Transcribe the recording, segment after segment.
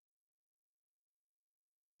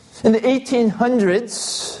In the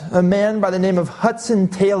 1800s, a man by the name of Hudson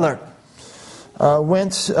Taylor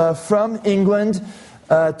went from England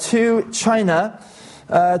to China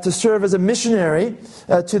to serve as a missionary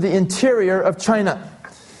to the interior of China.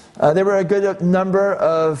 There were a good number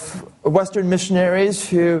of Western missionaries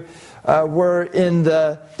who were in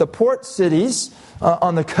the port cities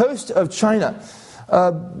on the coast of China.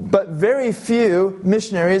 But very few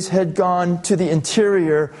missionaries had gone to the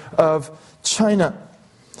interior of China.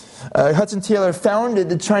 Hudson Taylor founded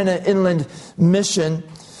the China Inland Mission,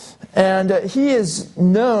 and he is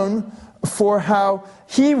known for how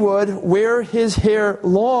he would wear his hair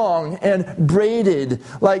long and braided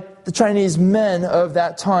like the Chinese men of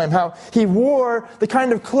that time, how he wore the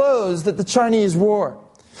kind of clothes that the Chinese wore,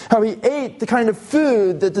 how he ate the kind of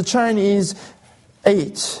food that the Chinese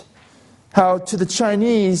ate, how to the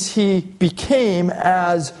Chinese he became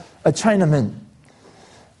as a Chinaman.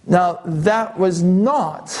 Now, that was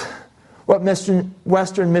not what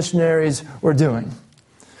Western missionaries were doing.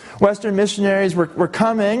 Western missionaries were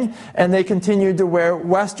coming, and they continued to wear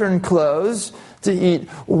Western clothes, to eat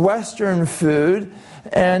Western food,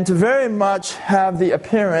 and to very much have the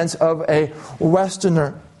appearance of a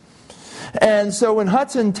Westerner. And so when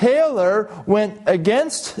Hudson Taylor went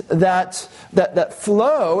against that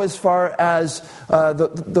flow as far as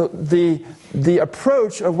the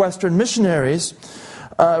approach of Western missionaries,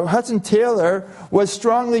 Hudson Taylor was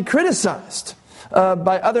strongly criticized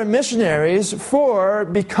by other missionaries for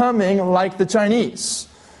becoming like the Chinese,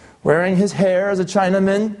 wearing his hair as a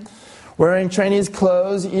Chinaman, wearing Chinese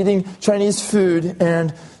clothes, eating Chinese food,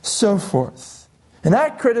 and so forth. And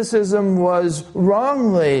that criticism was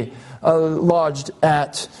wrongly lodged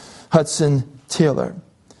at Hudson Taylor.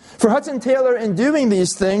 For Hudson Taylor, in doing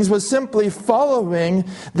these things, was simply following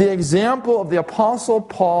the example of the Apostle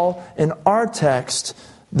Paul in our text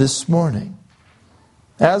this morning.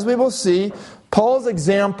 As we will see, Paul's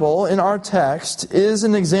example in our text is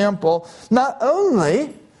an example not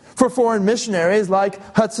only for foreign missionaries like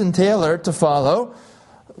Hudson Taylor to follow,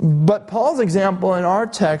 but Paul's example in our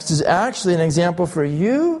text is actually an example for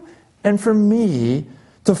you and for me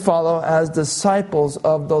to follow as disciples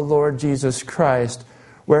of the Lord Jesus Christ,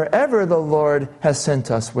 wherever the Lord has sent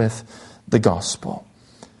us with the gospel.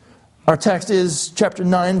 Our text is chapter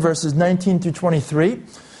 9, verses 19 through 23,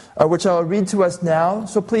 which I will read to us now.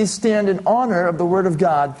 So please stand in honor of the Word of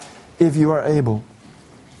God if you are able.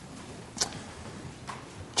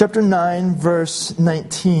 Chapter 9, verse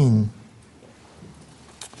 19.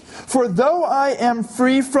 For though I am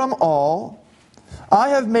free from all, I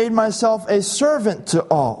have made myself a servant to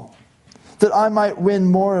all, that I might win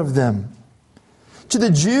more of them. To the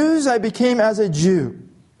Jews I became as a Jew,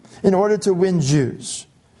 in order to win Jews.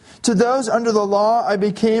 To those under the law I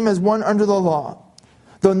became as one under the law,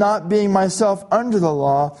 though not being myself under the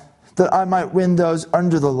law, that I might win those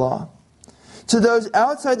under the law. To those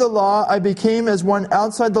outside the law I became as one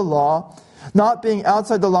outside the law, not being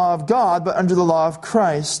outside the law of God, but under the law of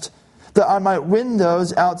Christ, that I might win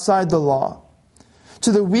those outside the law.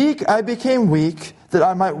 To the weak I became weak, that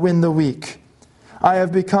I might win the weak. I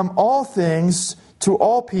have become all things to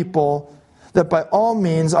all people, that by all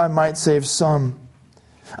means I might save some.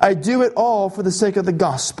 I do it all for the sake of the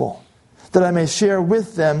gospel, that I may share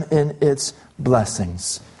with them in its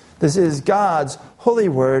blessings. This is God's holy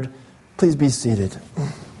word. Please be seated.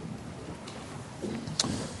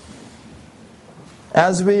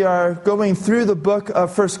 As we are going through the book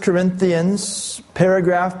of 1 Corinthians,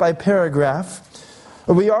 paragraph by paragraph,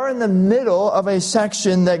 we are in the middle of a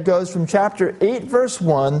section that goes from chapter 8, verse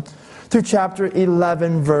 1 through chapter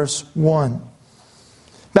 11, verse 1.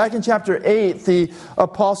 Back in chapter 8, the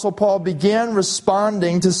Apostle Paul began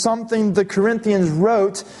responding to something the Corinthians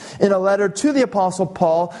wrote in a letter to the Apostle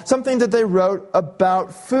Paul, something that they wrote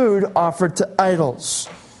about food offered to idols.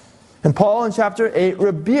 And Paul in chapter 8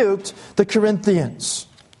 rebuked the Corinthians.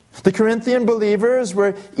 The Corinthian believers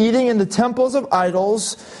were eating in the temples of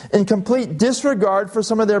idols in complete disregard for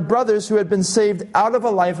some of their brothers who had been saved out of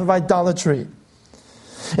a life of idolatry.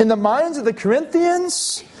 In the minds of the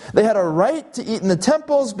Corinthians, they had a right to eat in the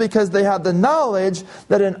temples because they had the knowledge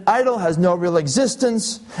that an idol has no real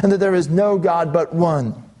existence and that there is no God but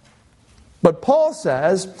one. But Paul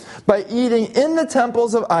says, by eating in the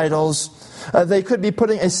temples of idols, they could be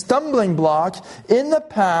putting a stumbling block in the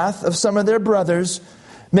path of some of their brothers,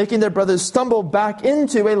 making their brothers stumble back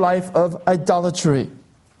into a life of idolatry.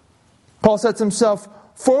 Paul sets himself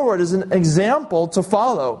forward as an example to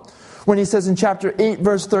follow when he says in chapter 8,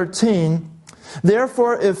 verse 13,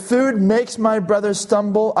 therefore, if food makes my brother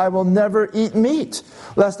stumble, I will never eat meat,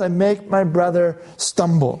 lest I make my brother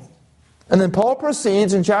stumble. And then Paul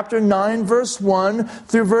proceeds in chapter 9, verse 1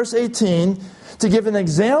 through verse 18 to give an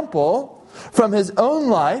example from his own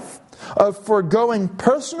life of foregoing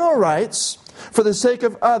personal rights for the sake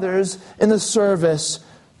of others in the service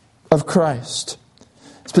of Christ.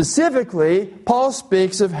 Specifically, Paul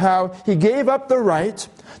speaks of how he gave up the right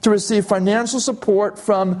to receive financial support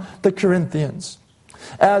from the Corinthians.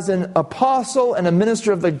 As an apostle and a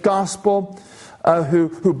minister of the gospel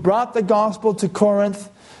who brought the gospel to Corinth,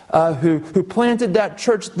 who planted that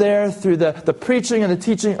church there through the preaching and the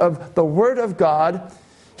teaching of the Word of God,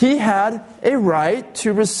 he had a right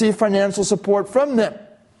to receive financial support from them.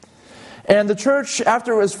 And the church,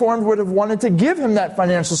 after it was formed, would have wanted to give him that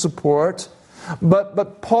financial support,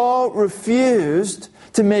 but Paul refused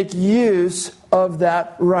to make use of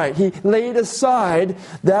that right. He laid aside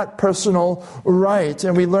that personal right,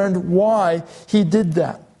 and we learned why he did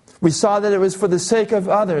that. We saw that it was for the sake of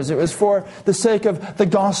others. It was for the sake of the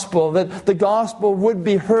gospel, that the gospel would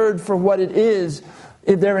be heard for what it is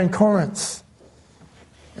there in Corinth.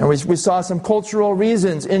 And we saw some cultural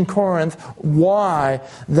reasons in Corinth why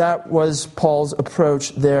that was Paul's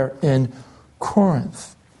approach there in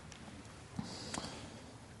Corinth.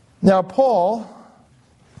 Now, Paul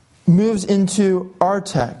moves into our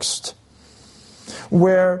text,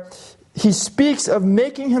 where he speaks of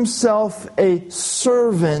making himself a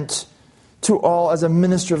servant to all as a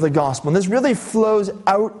minister of the gospel. And this really flows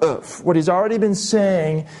out of what he's already been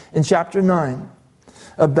saying in chapter 9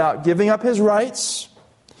 about giving up his rights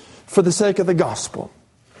for the sake of the gospel.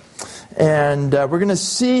 And we're going to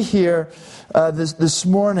see here this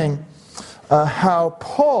morning how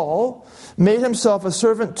Paul made himself a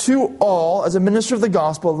servant to all as a minister of the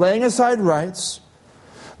gospel, laying aside rights,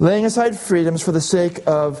 laying aside freedoms for the sake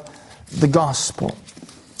of the gospel.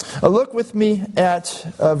 Look with me at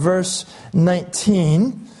verse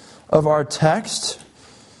 19 of our text.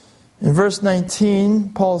 In verse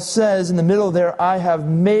 19, Paul says in the middle there, I have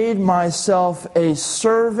made myself a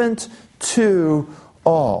servant to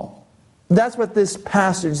all. That's what this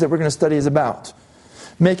passage that we're going to study is about.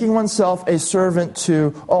 Making oneself a servant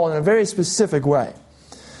to all in a very specific way.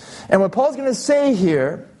 And what Paul's going to say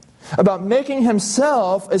here about making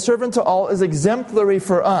himself a servant to all is exemplary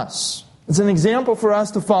for us. It's an example for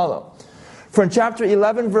us to follow. For in chapter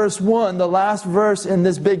 11, verse 1, the last verse in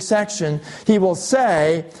this big section, he will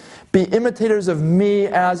say, be imitators of me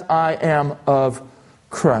as I am of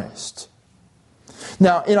Christ.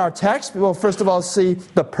 Now, in our text, we will first of all see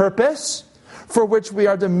the purpose for which we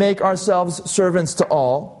are to make ourselves servants to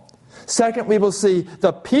all. Second, we will see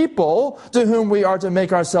the people to whom we are to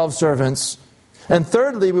make ourselves servants. And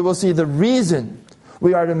thirdly, we will see the reason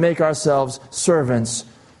we are to make ourselves servants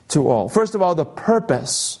to all. First of all, the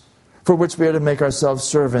purpose for which we are to make ourselves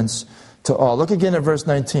servants to all. Look again at verse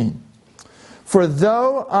 19. For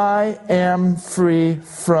though I am free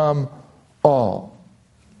from all.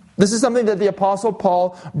 This is something that the Apostle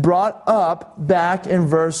Paul brought up back in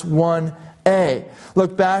verse 1a.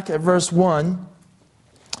 Look back at verse 1.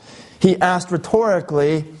 He asked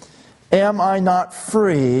rhetorically, am I not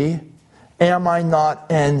free? Am I not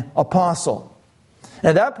an apostle? And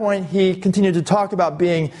at that point, he continued to talk about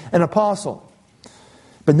being an apostle.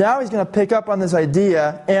 But now he's going to pick up on this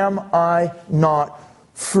idea, am I not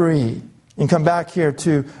free? And come back here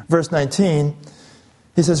to verse 19.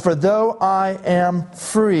 He says, for though I am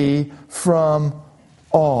free from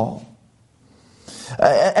all.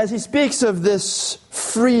 As he speaks of this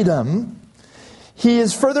freedom, he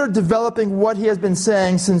is further developing what he has been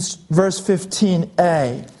saying since verse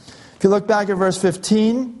 15a. If you look back at verse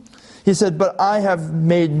 15, he said, but I have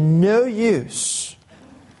made no use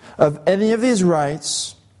of any of these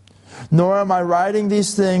rights, nor am I writing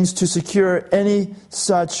these things to secure any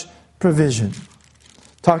such provision.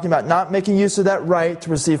 Talking about not making use of that right to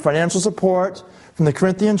receive financial support from the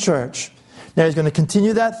Corinthian church. Now he's going to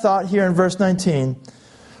continue that thought here in verse 19.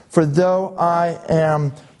 For though I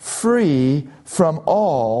am free from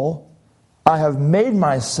all, I have made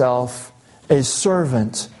myself a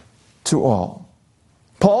servant to all.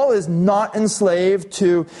 Paul is not enslaved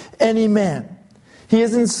to any man. He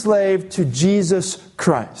is enslaved to Jesus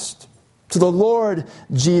Christ, to the Lord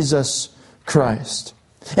Jesus Christ.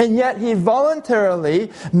 And yet he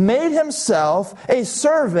voluntarily made himself a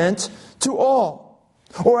servant to all.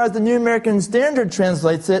 Or as the New American Standard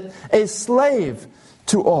translates it, a slave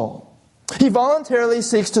to all. He voluntarily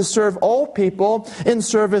seeks to serve all people in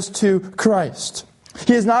service to Christ.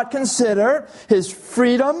 He does not consider his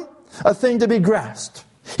freedom a thing to be grasped.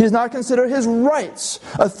 He does not consider his rights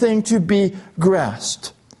a thing to be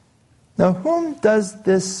grasped. Now, whom does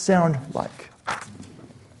this sound like?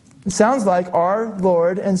 It sounds like our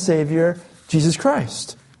Lord and Savior, Jesus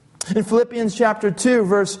Christ. In Philippians chapter 2,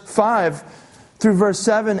 verse 5 through verse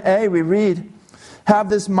 7a, we read, "Have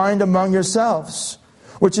this mind among yourselves,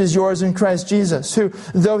 which is yours in Christ Jesus, who,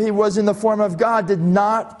 though he was in the form of God, did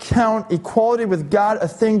not count equality with God a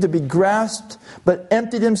thing to be grasped, but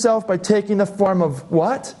emptied himself by taking the form of"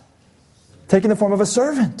 what? Taking the form of a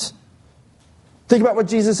servant. Think about what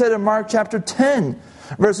Jesus said in Mark chapter 10,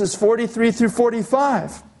 verses 43 through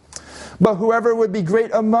 45. "But whoever would be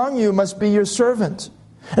great among you must be your servant,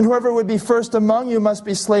 and whoever would be first among you must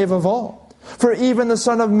be slave of all. For even the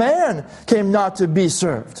Son of Man came not to be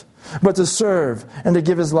served, but to serve and to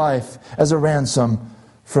give his life as a ransom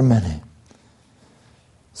for many."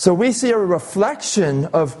 So we see a reflection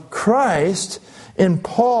of Christ in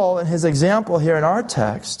Paul and his example here in our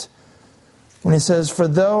text when he says, "For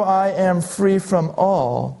though I am free from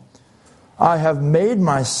all, I have made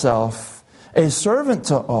myself a servant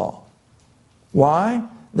to all." Why?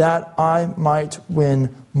 That I might win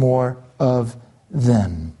more of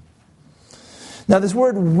them. Now this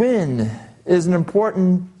word "win" is an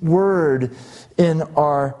important word in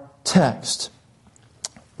our text.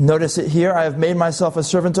 Notice it here. "I have made myself a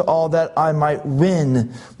servant to all that I might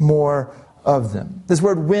win more of them." This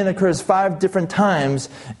word "win" occurs 5 different times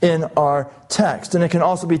in our text, and it can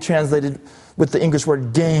also be translated with the English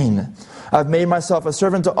word "gain." "I've made myself a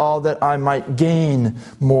servant to all that I might gain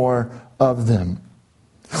more of them."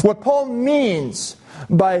 What Paul means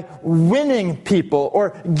by winning people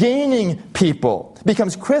or gaining people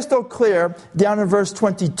becomes crystal clear down in verse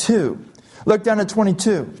 22. Look down at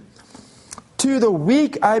 22. "To the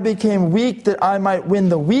weak I became weak, that I might win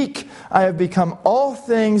the weak. I have become all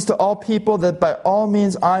things to all people, that by all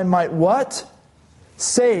means I might" what?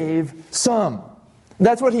 Save some.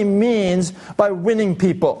 That's what he means by winning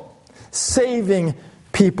people. Saving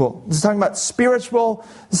people. He's talking about spiritual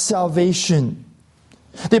salvation.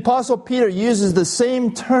 The Apostle Peter uses the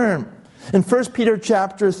same term in 1 Peter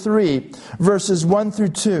chapter 3, verses 1 through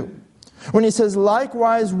 2, when he says,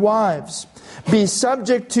 "Likewise, wives, be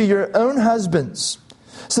subject to your own husbands,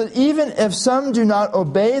 so that even if some do not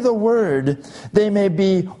obey the word, they may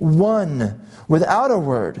be won without a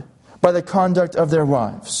word by the conduct of their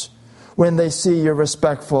wives, when they see your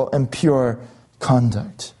respectful and pure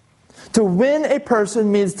conduct." To win a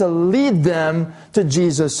person means to lead them to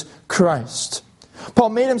Jesus Christ. Paul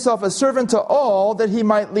made himself a servant to all that he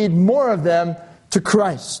might lead more of them to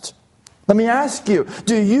Christ. Let me ask you,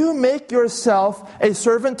 do you make yourself a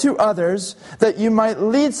servant to others that you might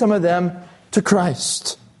lead some of them to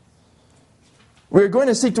Christ? We're going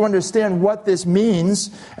to seek to understand what this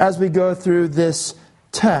means as we go through this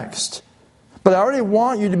text. But I already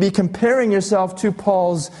want you to be comparing yourself to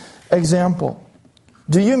Paul's example.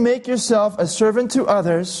 Do you make yourself a servant to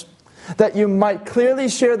others that you might clearly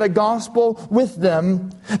share the gospel with them,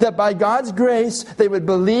 that by God's grace they would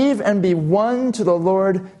believe and be won to the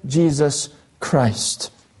Lord Jesus Christ?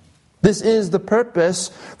 This is the purpose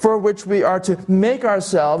for which we are to make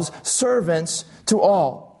ourselves servants to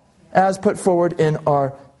all, as put forward in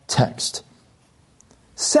our text.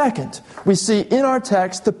 Second, we see in our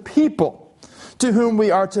text the people to whom we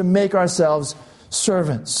are to make ourselves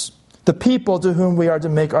servants. The people to whom we are to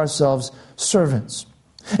make ourselves servants.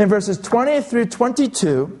 In verses 20 through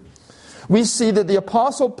 22, we see that the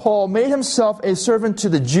Apostle Paul made himself a servant to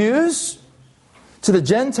the Jews, to the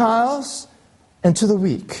Gentiles, and to the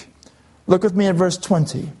weak. Look with me at verse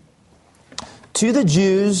 20. "To the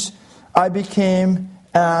Jews I became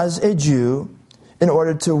as a Jew in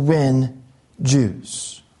order to win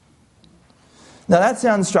Jews." Now that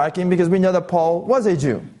sounds striking because we know that Paul was a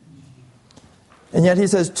Jew. And yet he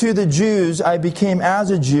says, "To the Jews I became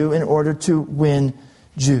as a Jew in order to win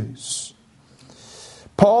Jews."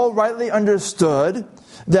 Paul rightly understood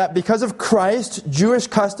that because of Christ, Jewish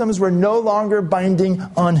customs were no longer binding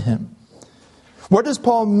on him. What does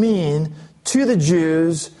Paul mean, "To the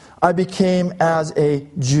Jews I became as a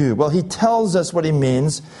Jew"? Well, he tells us what he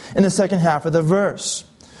means in the second half of the verse,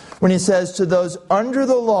 when he says, "To those under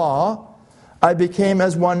the law I became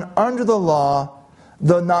as one under the law,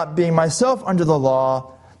 though not being myself under the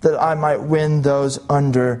law, that I might win those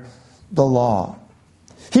under the law."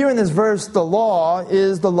 Here in this verse, the law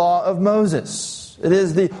is the law of Moses. It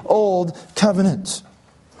is the old covenant.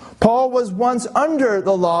 Paul was once under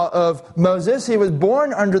the law of Moses. He was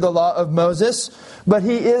born under the law of Moses, but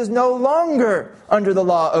he is no longer under the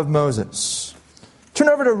law of Moses. Turn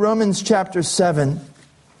over to Romans chapter 7,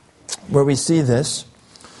 where we see this.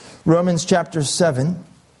 Romans chapter 7.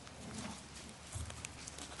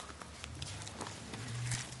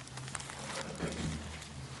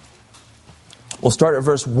 We'll start at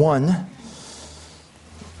verse 1.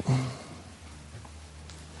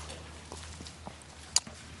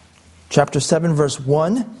 chapter 7, verse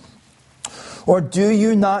 1. Or do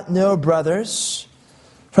you not know, brothers,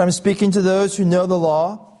 for I'm speaking to those who know the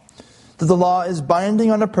law, that the law is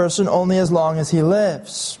binding on a person only as long as he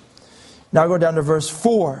lives. Now go down to verse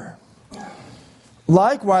 4.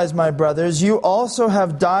 Likewise, my brothers, you also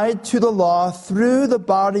have died to the law through the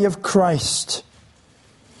body of Christ,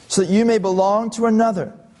 so that you may belong to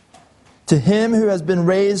another, to Him who has been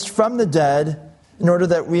raised from the dead, in order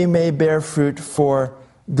that we may bear fruit for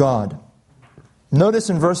God. Notice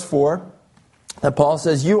in verse 4 that Paul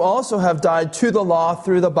says, you also have died to the law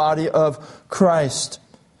through the body of Christ.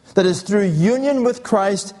 That is, through union with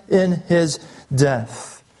Christ in His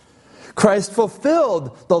death. Christ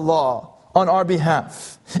fulfilled the law on our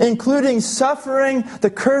behalf, including suffering the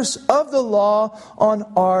curse of the law on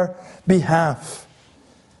our behalf.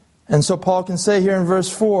 And so Paul can say here in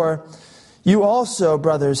verse 4, you also,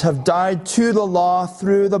 brothers, have died to the law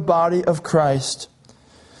through the body of Christ,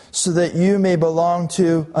 so that you may belong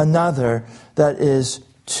to another, that is,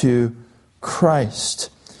 to Christ.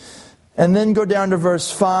 And then go down to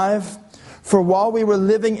verse 5. For while we were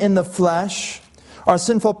living in the flesh, our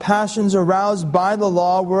sinful passions aroused by the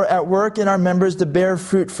law were at work in our members to bear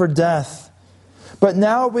fruit for death. But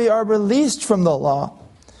now we are released from the law,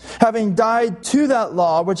 having died to that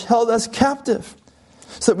law which held us captive,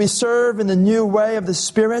 so that we serve in the new way of the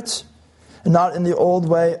Spirit, and not in the old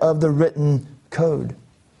way of the written code.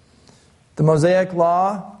 The Mosaic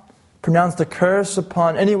law pronounced a curse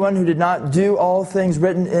upon anyone who did not do all things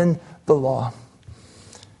written in the law.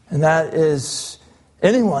 And that is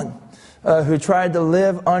anyone who tried to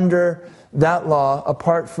live under that law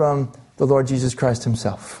apart from the Lord Jesus Christ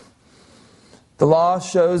Himself. The law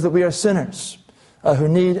shows that we are sinners who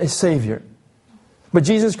need a Savior. But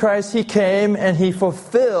Jesus Christ, He came and He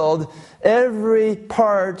fulfilled every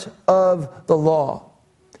part of the law.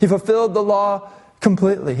 He fulfilled the law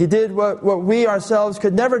completely. He did what we ourselves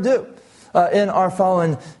could never do in our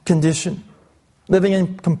fallen condition. Living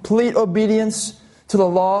in complete obedience to the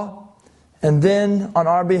law, and then on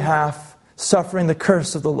our behalf, suffering the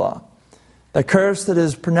curse of the law. The curse that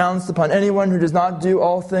is pronounced upon anyone who does not do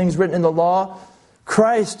all things written in the law.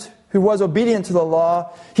 Christ, who was obedient to the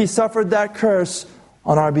law, He suffered that curse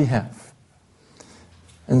on our behalf.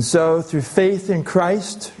 And so, through faith in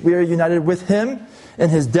Christ, we are united with Him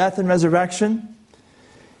in His death and resurrection.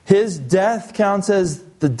 His death counts as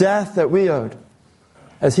the death that we owed,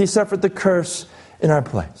 as He suffered the curse in our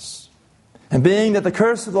place. And being that the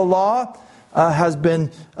curse of the law has been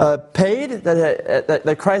paid,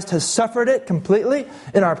 that Christ has suffered it completely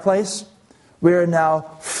in our place, we are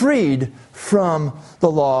now freed from the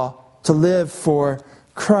law to live for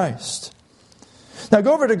Christ. Now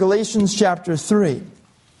go over to Galatians chapter 3.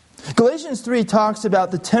 Galatians 3 talks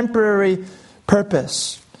about the temporary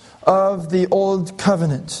purpose of the Old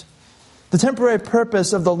Covenant. The temporary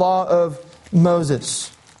purpose of the law of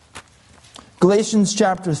Moses. Galatians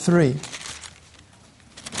chapter 3.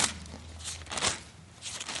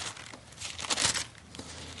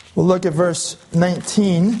 We'll look at verse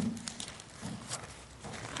 19.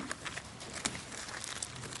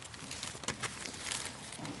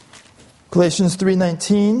 Galatians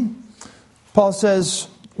 3:19. Paul says,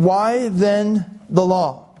 why then the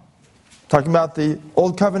law? Talking about the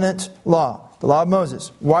Old Covenant law, the law of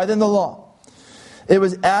Moses. Why then the law? It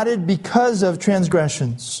was added because of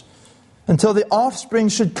transgressions, until the offspring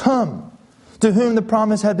should come, to whom the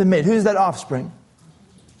promise had been made. Who is that offspring?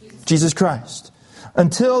 Jesus Christ.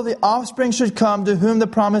 Until the offspring should come, to whom the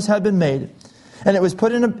promise had been made. And it was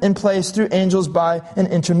put in place through angels by an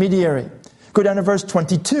intermediary. Go down to verse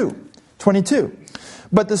 22.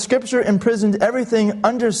 But the Scripture imprisoned everything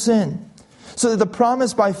under sin, so that the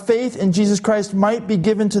promise by faith in Jesus Christ might be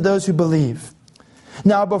given to those who believe.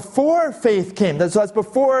 Now before faith came, that's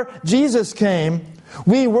before Jesus came,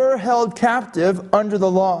 we were held captive under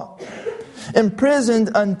the law,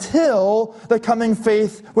 imprisoned until the coming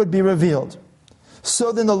faith would be revealed.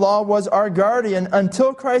 So then the law was our guardian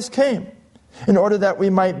until Christ came, in order that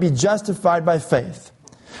we might be justified by faith.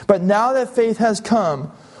 But now that faith has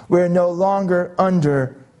come, we are no longer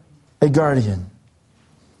under a guardian.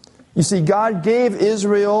 You see, God gave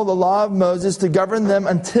Israel the law of Moses to govern them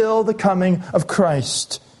until the coming of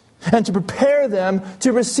Christ, and to prepare them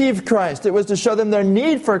to receive Christ. It was to show them their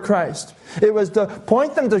need for Christ. It was to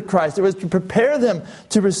point them to Christ. It was to prepare them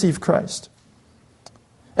to receive Christ.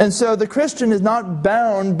 And so the Christian is not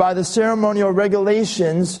bound by the ceremonial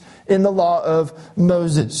regulations in the law of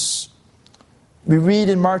Moses. We read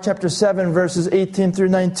in Mark chapter 7, verses 18 through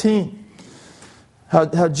 19,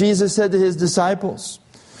 how Jesus said to His disciples,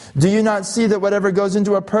 do you not see that whatever goes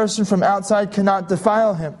into a person from outside cannot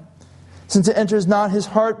defile him, since it enters not his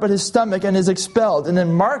heart but his stomach and is expelled. And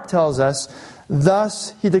then Mark tells us,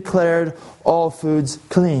 thus he declared all foods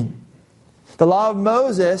clean. The law of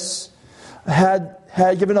Moses had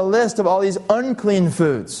given a list of all these unclean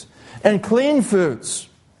foods and clean foods.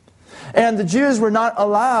 And the Jews were not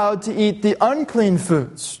allowed to eat the unclean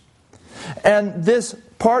foods. And this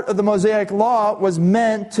part of the Mosaic law was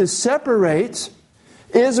meant to separate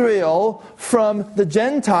Israel from the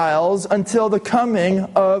Gentiles until the coming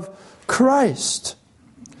of Christ.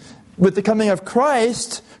 With the coming of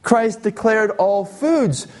Christ, Christ declared all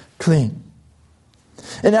foods clean.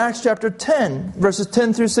 In Acts chapter 10, verses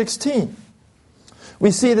 10 through 16,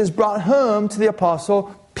 we see this brought home to the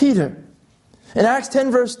apostle Peter. In Acts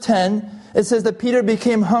 10, verse 10, it says that Peter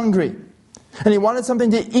became hungry, and he wanted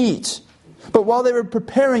something to eat. But while they were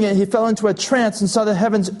preparing it, he fell into a trance and saw the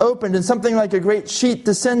heavens opened and something like a great sheet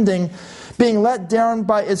descending, being let down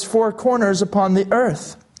by its four corners upon the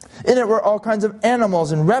earth. In it were all kinds of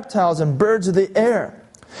animals and reptiles and birds of the air.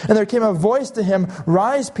 And there came a voice to him,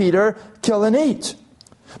 "Rise, Peter, kill and eat."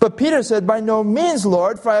 But Peter said, "By no means,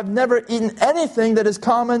 Lord, for I have never eaten anything that is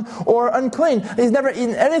common or unclean." He's never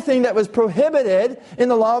eaten anything that was prohibited in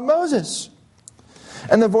the law of Moses.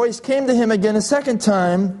 And the voice came to him again a second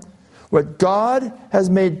time, "What God has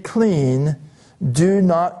made clean, do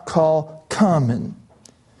not call common."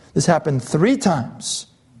 This happened 3 times.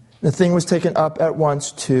 The thing was taken up at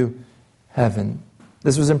once to heaven.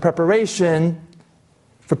 This was in preparation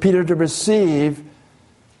for Peter to receive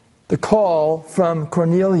the call from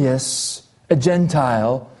Cornelius, a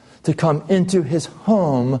Gentile, to come into his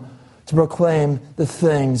home to proclaim the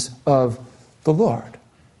things of the Lord.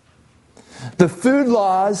 The food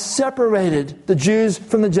laws separated the Jews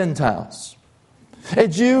from the Gentiles. A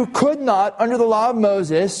Jew could not, under the law of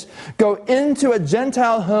Moses, go into a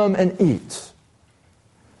Gentile home and eat.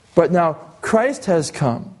 But now Christ has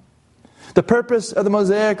come. The purpose of the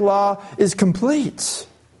Mosaic law is complete.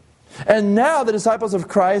 And now the disciples of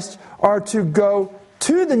Christ are to go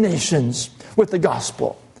to the nations with the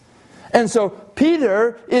gospel. And so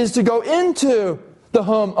Peter is to go into the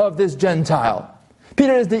home of this Gentile.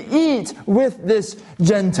 Peter is to eat with this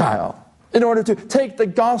Gentile in order to take the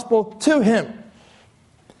gospel to him.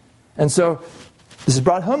 And so this is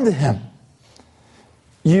brought home to him.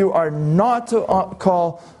 You are not to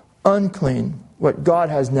call unclean what God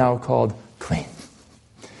has now called clean.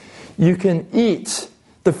 You can eat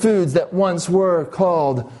the foods that once were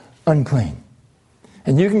called unclean.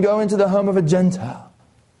 And you can go into the home of a Gentile.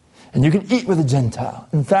 And you can eat with a Gentile.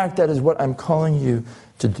 In fact, that is what I'm calling you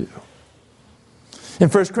to do. In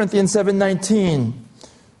 1 Corinthians 7:19,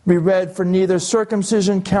 we read, "For neither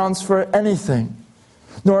circumcision counts for anything,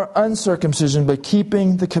 nor uncircumcision, but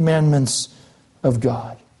keeping the commandments of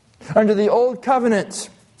God." Under the Old Covenant,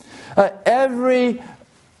 every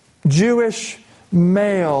Jewish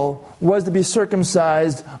male was to be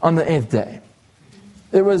circumcised on the 8th day.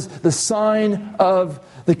 It was the sign of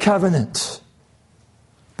the covenant.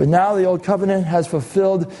 But now the Old Covenant has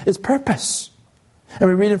fulfilled its purpose. And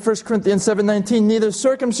we read in 1 Corinthians 7:19, "Neither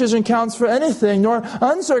circumcision counts for anything, nor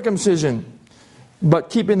uncircumcision, but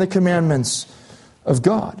keeping the commandments of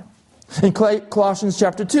God." In Colossians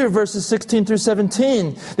chapter 2, verses 16 through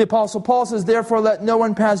 17, the Apostle Paul says, "Therefore let no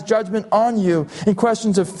one pass judgment on you in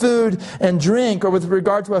questions of food and drink, or with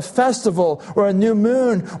regard to a festival, or a new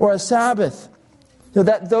moon, or a Sabbath."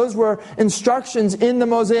 Those were instructions in the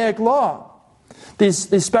Mosaic law.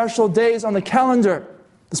 These special days on the calendar,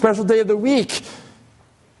 the special day of the week,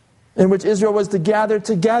 in which Israel was to gather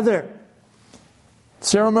together.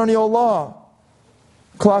 Ceremonial law.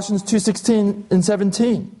 Colossians 2:16 and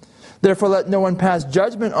 17. "Therefore let no one pass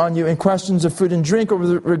judgment on you in questions of food and drink, or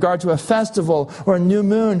with regard to a festival, or a new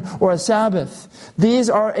moon, or a Sabbath. These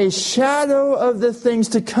are a shadow of the things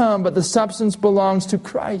to come, but the substance belongs to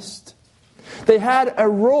Christ." They had a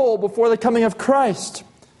role before the coming of Christ.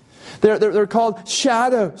 They're called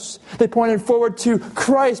shadows. They pointed forward to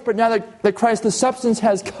Christ, but now that Christ, the substance,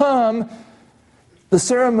 has come, the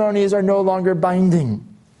ceremonies are no longer binding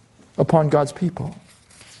upon God's people.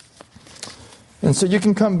 And so you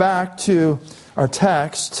can come back to our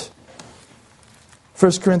text,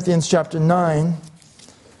 1 Corinthians chapter 9,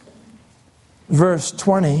 verse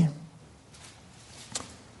 20.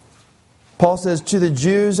 Paul says, "To the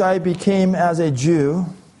Jews I became as a Jew,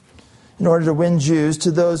 in order to win Jews.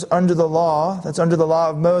 To those under the law," that's under the law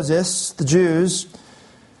of Moses, the Jews,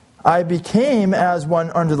 "I became as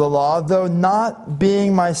one under the law, though not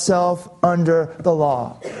being myself under the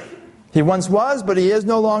law." He once was, but he is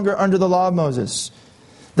no longer under the law of Moses,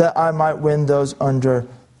 "that I might win those under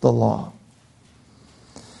the law."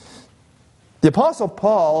 The Apostle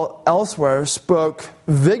Paul elsewhere spoke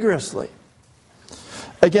vigorously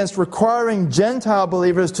against requiring Gentile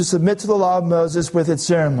believers to submit to the law of Moses with its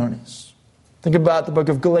ceremonies. Think about the book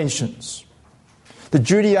of Galatians. The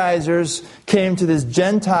Judaizers came to this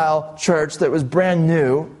Gentile church that was brand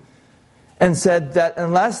new and said that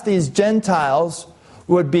unless these Gentiles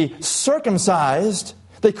would be circumcised,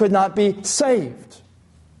 they could not be saved.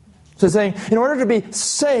 So saying, in order to be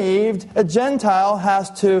saved, a Gentile has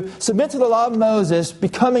to submit to the law of Moses,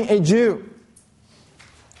 becoming a Jew.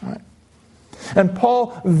 All right. And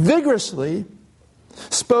Paul vigorously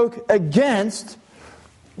spoke against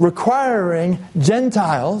requiring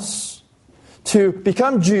Gentiles to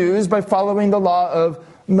become Jews by following the law of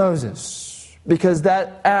Moses, because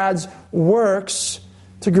that adds works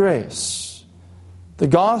to grace. The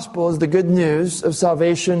gospel is the good news of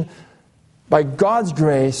salvation by God's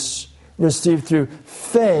grace received through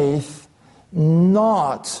faith,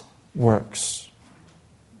 not works.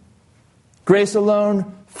 Grace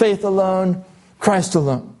alone, faith alone, Christ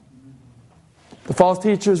alone. The false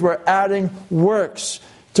teachers were adding works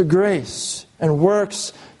to grace and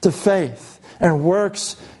works to faith and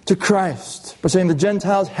works to Christ. By saying the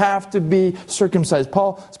Gentiles have to be circumcised.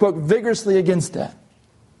 Paul spoke vigorously against that.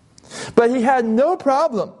 But he had no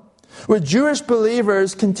problem with Jewish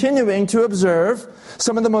believers continuing to observe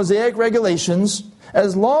some of the Mosaic regulations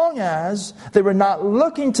as long as they were not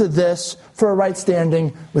looking to this for a right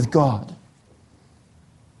standing with God.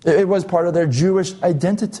 It was part of their Jewish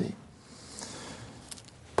identity.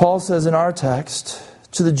 Paul says in our text,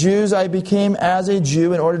 "To the Jews I became as a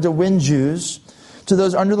Jew in order to win Jews. To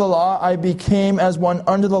those under the law I became as one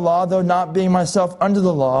under the law, though not being myself under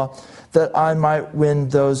the law, that I might win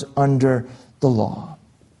those under the law."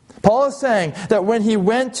 Paul is saying that when he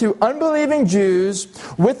went to unbelieving Jews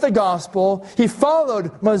with the gospel, he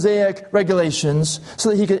followed Mosaic regulations so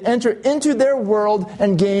that he could enter into their world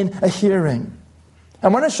and gain a hearing. I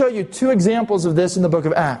want to show you two examples of this in the book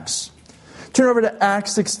of Acts. Turn over to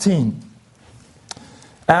Acts 16.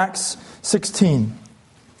 Acts 16.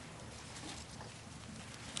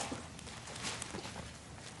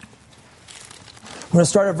 We're going to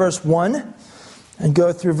start at verse 1 and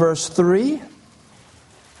go through verse 3.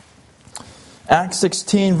 Acts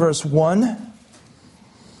 16, verse 1.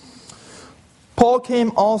 Paul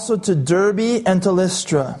came also to Derbe and to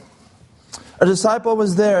Lystra. A disciple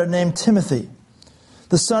was there named Timothy,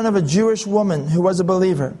 the son of a Jewish woman who was a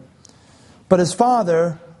believer, but his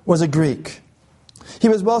father was a Greek. He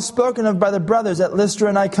was well spoken of by the brothers at Lystra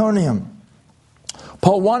and Iconium.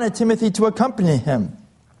 Paul wanted Timothy to accompany him,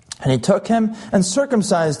 and he took him and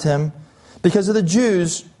circumcised him because of the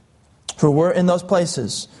Jews who were in those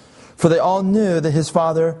places, for they all knew that his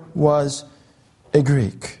father was a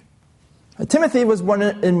Greek. Timothy was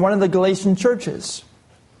in one of the Galatian churches.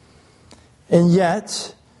 And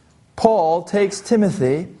yet, Paul takes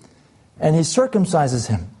Timothy and he circumcises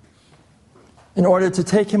him in order to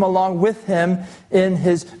take him along with him in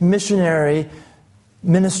his missionary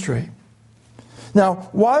ministry. Now,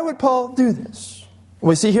 why would Paul do this?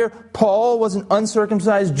 We see here, Paul was an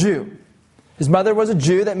uncircumcised Jew. His mother was a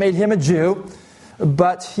Jew that made him a Jew,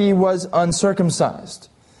 but he was uncircumcised.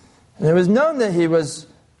 And it was known that he was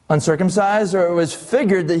uncircumcised, or it was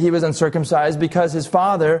figured that he was uncircumcised because his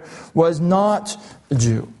father was not a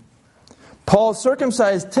Jew. Paul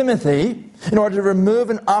circumcised Timothy in order to remove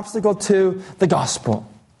an obstacle to the gospel.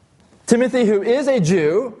 Timothy, who is a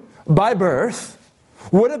Jew by birth,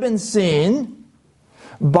 would have been seen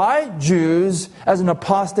by Jews as an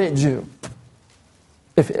apostate Jew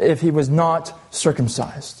if he was not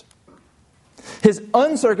circumcised. His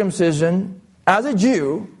uncircumcision as a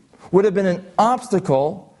Jew would have been an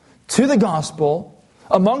obstacle to the gospel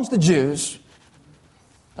amongst the Jews.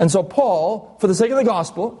 And so Paul, for the sake of the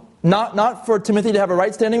gospel, not for Timothy to have a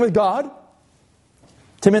right standing with God,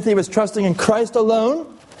 Timothy was trusting in Christ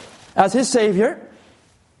alone as his Savior.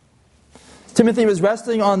 Timothy was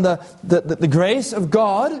resting on the grace of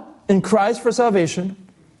God in Christ for salvation.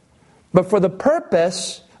 But for the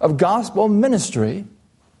purpose of gospel ministry,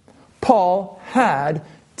 Paul had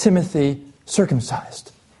Timothy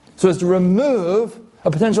circumcised, so as to remove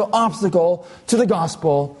a potential obstacle to the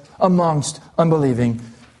gospel amongst unbelieving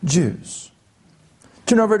Jews.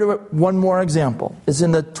 Turn over to one more example. It's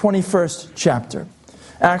in the 21st chapter.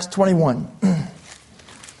 Acts 21.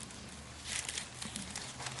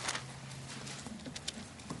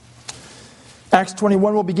 Acts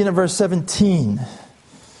 21 will begin at verse 17.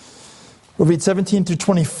 We'll read 17 through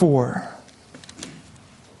 24.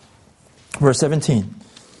 Verse 17.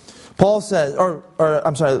 Paul says,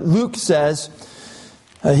 Luke says,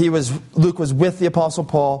 Luke was with the Apostle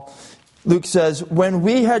Paul. Luke says, "When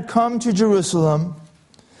we had come to Jerusalem,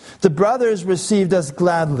 the brothers received us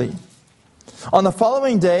gladly, On the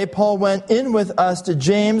following day, Paul went in with us to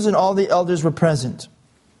James, and all the elders were present.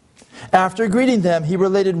 After greeting them, he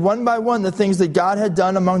related one by one the things that God had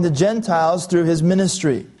done among the Gentiles through his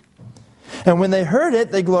ministry. And when they heard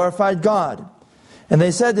it, they glorified God. And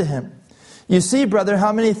they said to him, "You see, brother,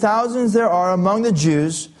 how many thousands there are among the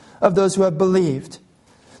Jews of those who have believed.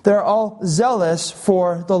 They are all zealous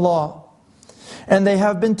for the law. And they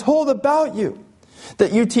have been told about you,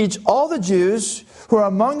 that you teach all the Jews who are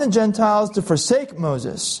among the Gentiles to forsake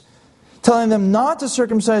Moses, telling them not to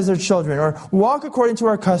circumcise their children or walk according to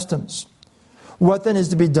our customs. What then is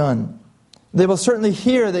to be done? They will certainly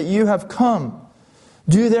hear that you have come.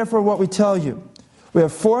 Do therefore what we tell you. We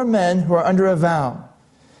have 4 men who are under a vow.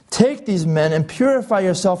 Take these men and purify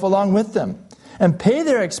yourself along with them, and pay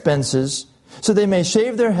their expenses, so they may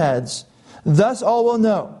shave their heads. Thus all will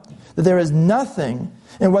know that there is nothing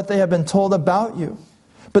in what they have been told about you,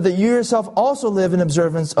 but that you yourself also live in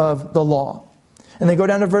observance of the law." And they go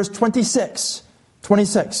down to verse 26.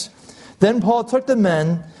 Then Paul took the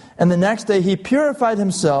men, and the next day he purified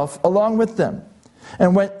himself along with them,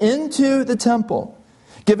 and went into the temple,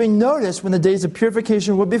 giving notice when the days of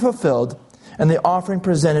purification would be fulfilled, and the offering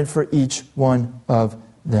presented for each one of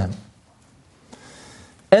them.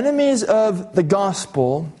 Enemies of the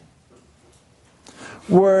gospel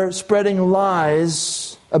were spreading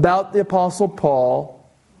lies about the Apostle Paul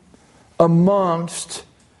amongst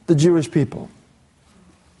the Jewish people.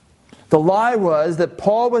 The lie was that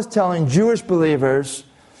Paul was telling Jewish believers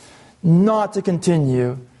not to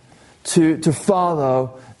continue to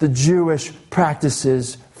follow the Jewish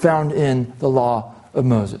practices found in the law of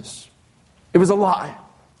Moses. It was a lie.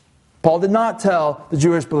 Paul did not tell the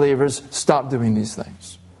Jewish believers, stop doing these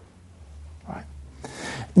things. All right.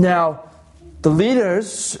 Now, the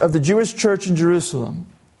leaders of the Jewish church in Jerusalem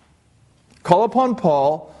call upon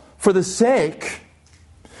Paul for the sake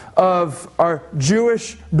of our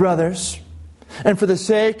Jewish brothers and for the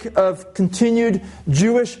sake of continued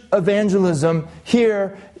Jewish evangelism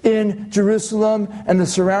here in Jerusalem and the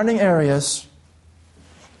surrounding areas.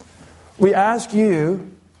 We ask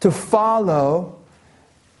you to follow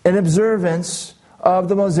an observance of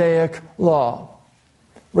the Mosaic law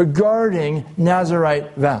regarding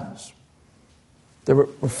Nazirite vows. There were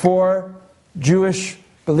 4 Jewish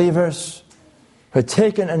believers who had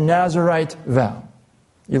taken a Nazirite vow.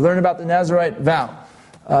 You learn about the Nazirite vow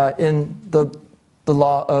in the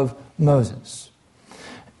law of Moses.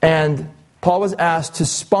 And Paul was asked to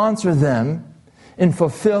sponsor them in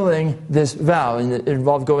fulfilling this vow. And it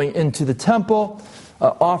involved going into the temple.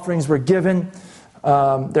 Offerings were given.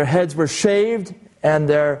 Their heads were shaved, and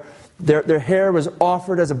their hair was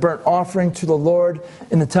offered as a burnt offering to the Lord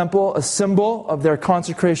in the temple, a symbol of their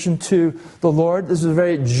consecration to the Lord. This was a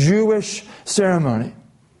very Jewish ceremony.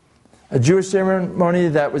 A Jewish ceremony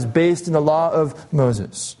that was based in the law of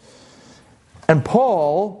Moses. And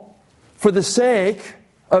Paul, for the sake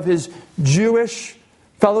of his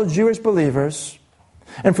fellow Jewish believers,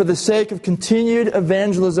 and for the sake of continued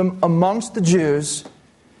evangelism amongst the Jews,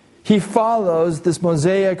 he follows this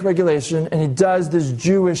Mosaic regulation and he does this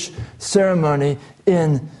Jewish ceremony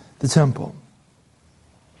in the temple.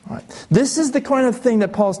 All right. This is the kind of thing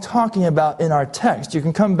that Paul's talking about in our text. You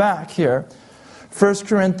can come back here. 1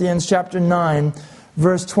 Corinthians chapter 9,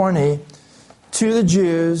 verse 20. To the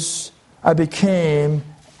Jews I became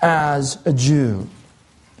as a Jew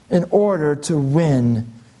in order to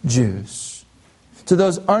win Jews. To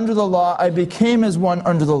those under the law I became as one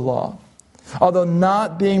under the law, although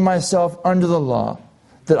not being myself under the law,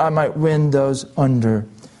 that I might win those under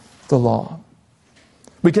the law.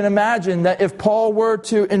 We can imagine that if Paul were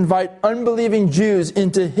to invite unbelieving Jews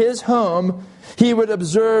into his home, he would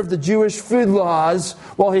observe the Jewish food laws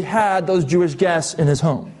while he had those Jewish guests in his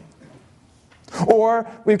home. Or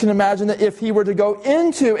we can imagine that if he were to go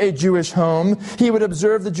into a Jewish home, he would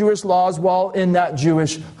observe the Jewish laws while in that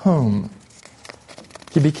Jewish home.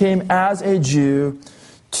 He became as a Jew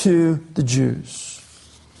to the Jews.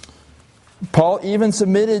 Paul even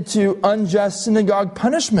submitted to unjust synagogue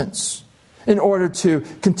punishments in order to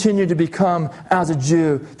continue to become as a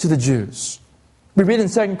Jew to the Jews. We read in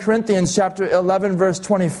 2 Corinthians chapter 11, verse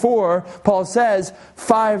 24, Paul says,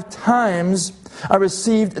 5 times I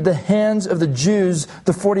received at the hands of the Jews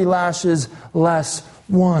the 40 lashes less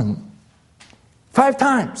 1. 5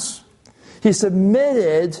 times. He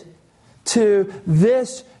submitted to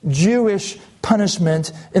this Jewish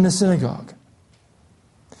punishment in the synagogue.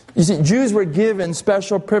 You see, Jews were given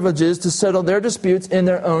special privileges to settle their disputes in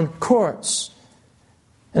their own courts.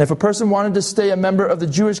 And if a person wanted to stay a member of the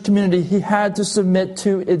Jewish community, he had to submit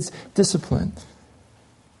to its discipline.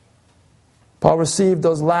 Paul received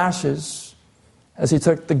those lashes as he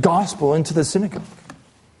took the gospel into the synagogue.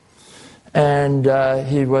 And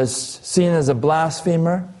he was seen as a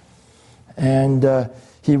blasphemer, and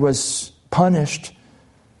he was punished.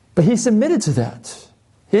 But he submitted to that.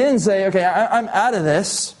 He didn't say, okay, I'm out of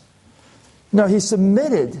this. No, he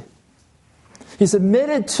submitted. He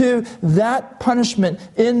submitted to that punishment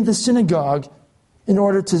in the synagogue in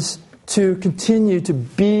order to continue to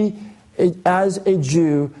be as a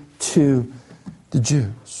Jew to the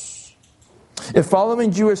Jews. If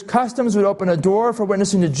following Jewish customs would open a door for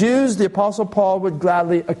witnessing to Jews, the Apostle Paul would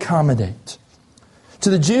gladly accommodate. To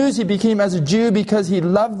the Jews, he became as a Jew because he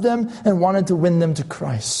loved them and wanted to win them to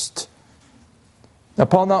Christ. Now,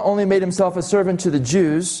 Paul not only made himself a servant to the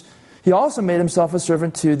Jews, he also made himself a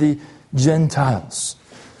servant to the Gentiles.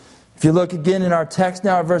 If you look again in our text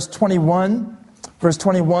now at verse 21,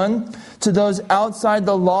 to those outside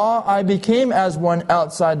the law, I became as one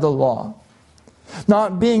outside the law.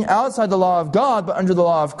 Not being outside the law of God, but under the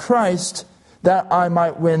law of Christ, that I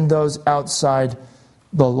might win those outside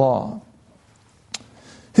the law.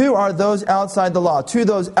 Who are those outside the law? To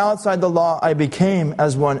those outside the law, I became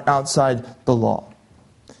as one outside the law.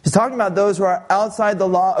 He's talking about those who are outside the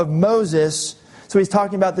law of Moses, so he's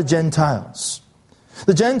talking about the Gentiles.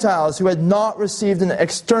 The Gentiles who had not received an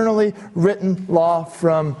externally written law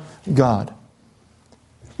from God.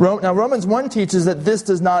 Now, Romans 1 teaches that this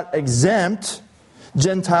does not exempt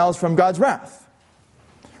Gentiles from God's wrath.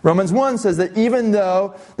 Romans 1 says that even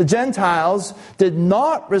though the Gentiles did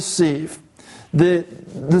not receive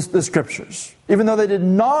the Scriptures, even though they did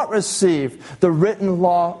not receive the written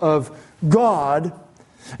law of God,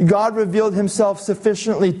 God revealed Himself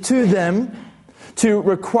sufficiently to them to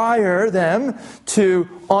require them to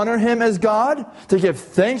honor Him as God, to give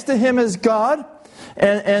thanks to Him as God,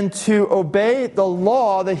 and to obey the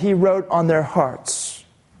law that He wrote on their hearts,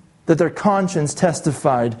 that their conscience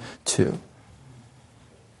testified to.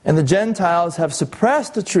 And the Gentiles have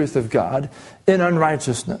suppressed the truth of God in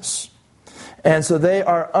unrighteousness. And so they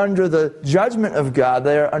are under the judgment of God,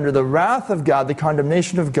 they are under the wrath of God, the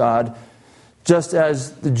condemnation of God, just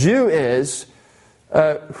as the Jew is,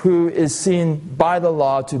 who is seen by the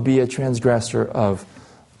law to be a transgressor of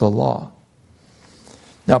the law.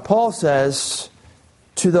 Now Paul says,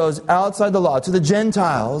 to those outside the law, to the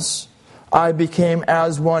Gentiles, I became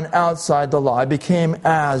as one outside the law. I became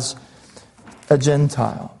as a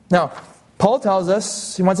Gentile. Now, Paul tells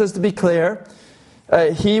us, he wants us to be clear,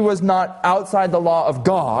 he was not outside the law of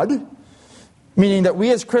God, meaning that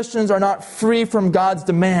we as Christians are not free from God's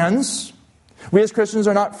demands. We as Christians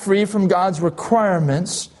are not free from God's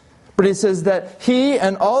requirements. But he says that he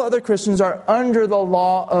and all other Christians are under the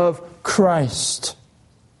law of Christ.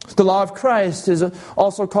 The law of Christ is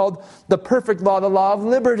also called the perfect law, the law of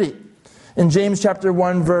liberty. In James chapter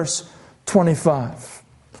 1, verse 25.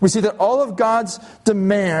 We see that all of God's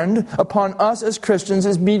demand upon us as Christians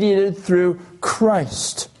is mediated through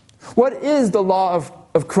Christ. What is the law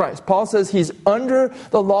of Christ? Paul says he's under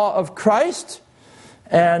the law of Christ,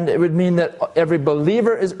 and it would mean that every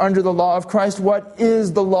believer is under the law of Christ. What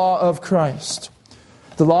is the law of Christ?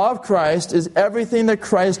 The law of Christ is everything that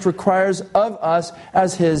Christ requires of us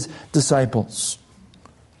as His disciples.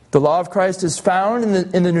 The law of Christ is found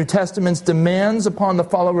in the New Testament's demands upon the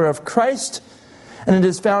follower of Christ, and it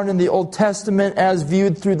is found in the Old Testament as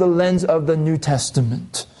viewed through the lens of the New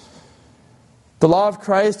Testament. The law of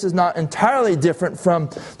Christ is not entirely different from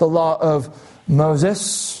the law of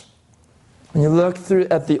Moses. When you look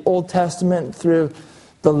at the Old Testament through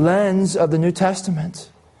the lens of the New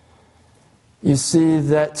Testament, you see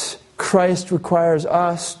that Christ requires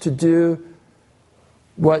us to do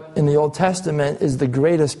what in the Old Testament is the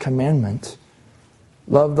greatest commandment.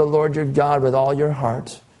 Love the Lord your God with all your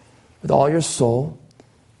heart, with all your soul,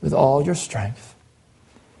 with all your strength.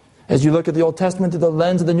 As you look at the Old Testament through the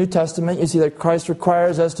lens of the New Testament, you see that Christ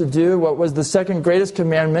requires us to do what was the second greatest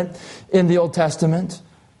commandment in the Old Testament,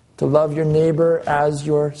 to love your neighbor as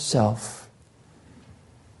yourself.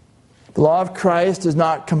 The law of Christ is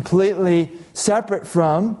not completely separate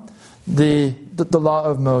from the law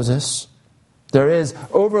of Moses. There is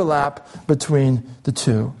overlap between the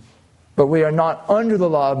two. But we are not under the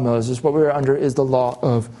law of Moses. What we are under is the law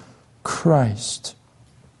of Christ.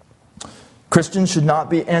 Christians should not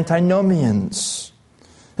be antinomians.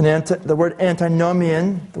 And the word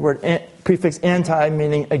antinomian, the word prefix anti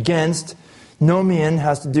meaning against, nomian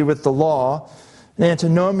has to do with the law. An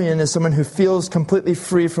antinomian is someone who feels completely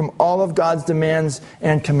free from all of God's demands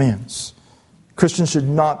and commands. Christians should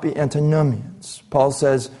not be antinomians. Paul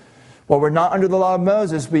says, while we're not under the law of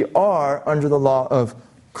Moses, we are under the law of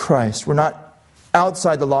Christ. We're not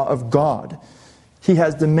outside the law of God. He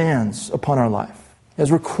has demands upon our life. He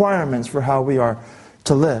has requirements for how we are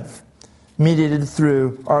to live, mediated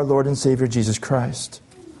through our Lord and Savior Jesus Christ.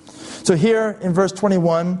 So here in verse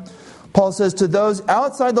 21, Paul says, to those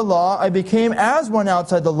outside the law, I became as one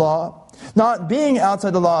outside the law, not being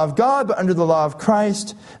outside the law of God, but under the law of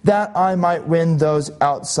Christ, that I might win those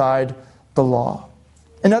outside the law.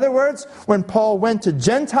 In other words, when Paul went to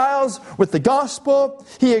Gentiles with the gospel,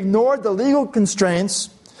 he ignored the legal constraints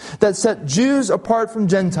that set Jews apart from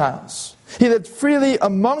Gentiles. He lived freely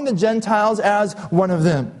among the Gentiles as one of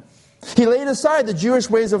them. He laid aside the Jewish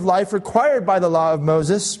ways of life required by the law of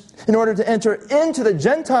Moses in order to enter into the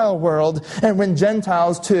Gentile world and win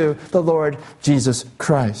Gentiles to the Lord Jesus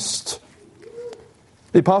Christ.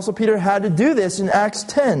 The Apostle Peter had to do this in Acts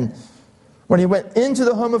 10 when he went into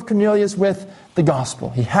the home of Cornelius with the gospel.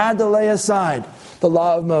 He had to lay aside the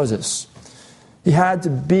law of Moses. He had to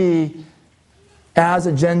be as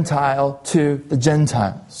a Gentile to the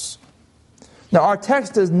Gentiles. Now, our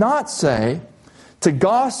text does not say, to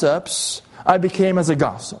gossips, I became as a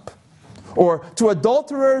gossip. Or to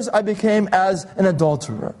adulterers, I became as an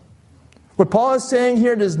adulterer. What Paul is saying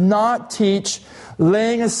here does not teach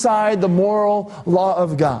laying aside the moral law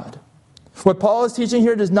of God. What Paul is teaching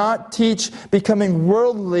here does not teach becoming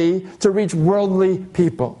worldly to reach worldly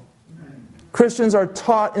people. Christians are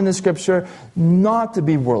taught in the Scripture not to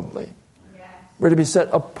be worldly. We're to be set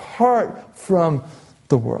apart from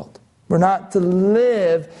the world. We're not to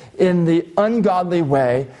live in the ungodly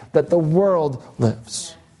way that the world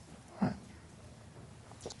lives.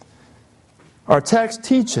 Our text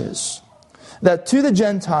teaches that to the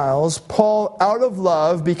Gentiles, Paul, out of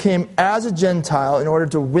love, became as a Gentile in order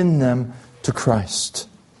to win them to Christ.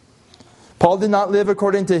 Paul did not live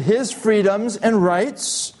according to his freedoms and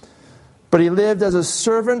rights, but he lived as a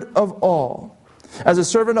servant of all. As a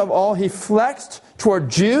servant of all, he flexed toward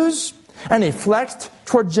Jews and he flexed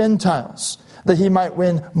toward Gentiles, that he might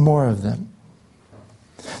win more of them.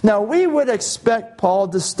 Now, we would expect Paul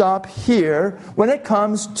to stop here when it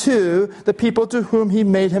comes to the people to whom he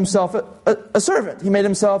made himself a servant. He made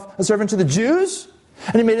himself a servant to the Jews,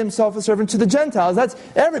 and he made himself a servant to the Gentiles. That's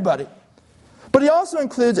everybody. But he also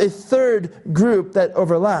includes a third group that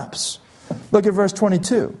overlaps. Look at verse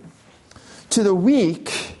 22. To the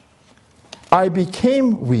weak, I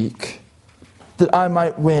became weak, that I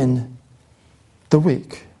might win the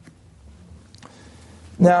weak.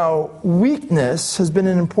 Now, weakness has been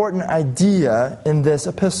an important idea in this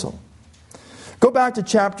epistle. Go back to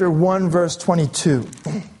chapter 1, verse 22.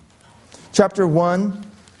 Chapter 1.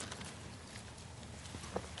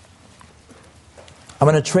 I'm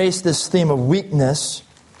going to trace this theme of weakness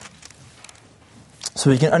so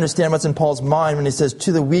we can understand what's in Paul's mind when he says,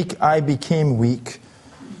 to the weak I became weak.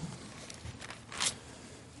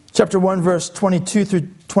 Chapter 1, verse 22 through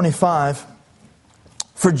 25.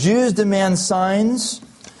 For Jews demand signs,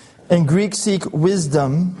 and Greeks seek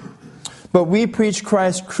wisdom, but we preach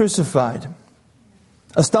Christ crucified,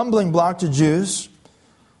 a stumbling block to Jews,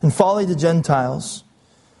 and folly to Gentiles.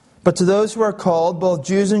 But to those who are called, both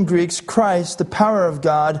Jews and Greeks, Christ, the power of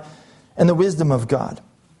God and the wisdom of God.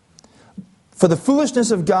 For the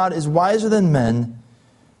foolishness of God is wiser than men,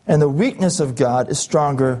 and the weakness of God is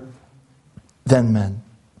stronger than men.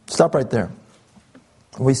 Stop right there.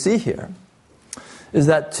 What we see here is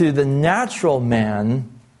that to the natural man,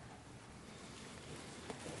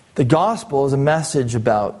 the gospel is a message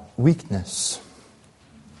about weakness.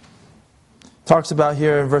 It talks about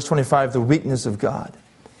here in verse 25 the weakness of God.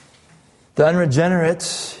 The unregenerate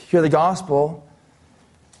hear the gospel,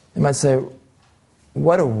 they might say,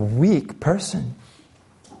 what a weak person.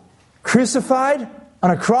 Crucified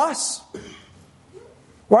on a cross?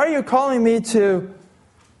 Why are you calling me to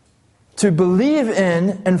believe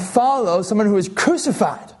in and follow someone who is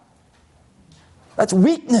crucified? That's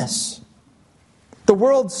weakness. The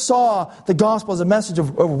world saw the gospel as a message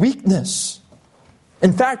of weakness.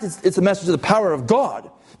 In fact, it's a message of the power of God,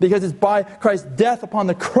 because it's by Christ's death upon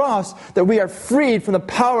the cross that we are freed from the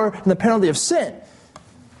power and the penalty of sin.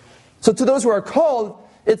 So to those who are called,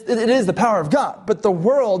 it is the power of God, but the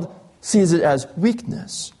world sees it as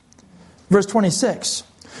weakness. Verse 26,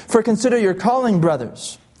 for consider your calling,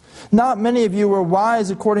 brothers. Not many of you were wise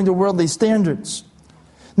according to worldly standards.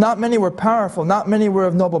 Not many were powerful. Not many were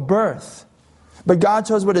of noble birth. But God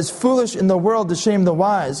chose what is foolish in the world to shame the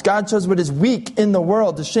wise. God chose what is weak in the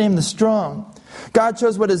world to shame the strong. God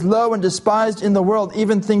chose what is low and despised in the world,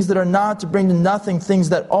 even things that are not, to bring to nothing things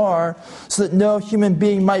that are, so that no human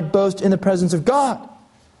being might boast in the presence of God.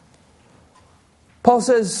 Paul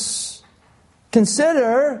says,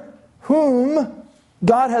 consider whom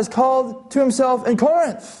God has called to himself in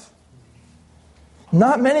Corinth.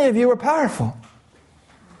 Not many of you were powerful.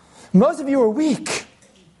 Most of you were weak.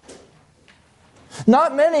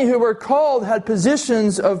 Not many who were called had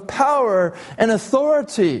positions of power and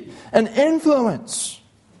authority and influence.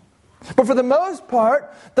 But for the most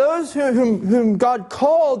part, those whom God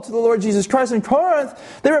called to the Lord Jesus Christ in Corinth,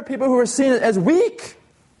 they were people who were seen as weak.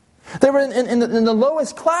 They were in the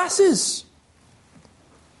lowest classes.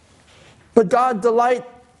 But God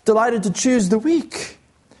delighted to choose the weak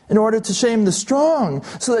in order to shame the strong,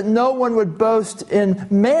 so that no one would boast in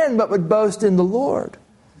man, but would boast in the Lord.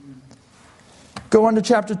 Go on to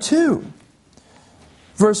chapter 2,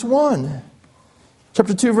 verse 1.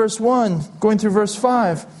 Chapter 2, verse 1, going through verse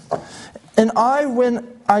 5. And I, when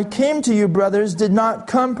I came to you, brothers, did not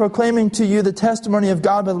come proclaiming to you the testimony of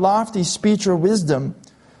God with lofty speech or wisdom.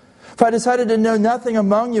 For I decided to know nothing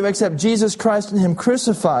among you except Jesus Christ and Him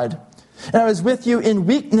crucified. And I was with you in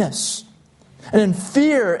weakness, and in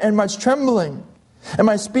fear and much trembling. And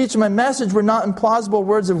my speech and my message were not in plausible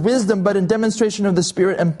words of wisdom, but in demonstration of the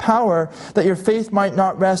Spirit and power, that your faith might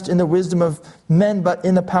not rest in the wisdom of men, but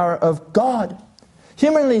in the power of God.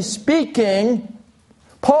 Humanly speaking,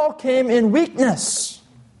 Paul came in weakness.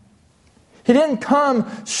 He didn't come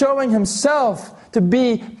showing himself to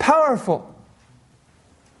be powerful.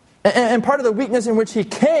 And part of the weakness in which he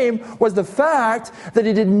came was the fact that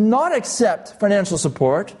he did not accept financial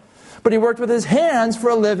support, but he worked with his hands for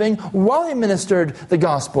a living while he ministered the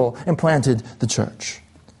gospel and planted the church.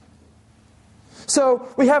 So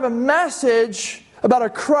we have a message about a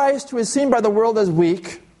Christ who is seen by the world as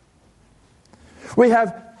weak. We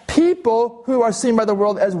have people who are seen by the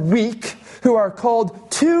world as weak, who are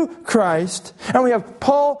called to Christ. And we have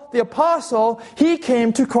Paul the Apostle. He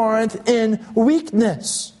came to Corinth in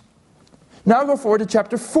weakness. Now go forward to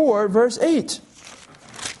chapter 4, verse 8.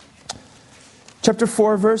 Chapter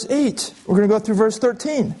 4, verse 8. We're going to go through verse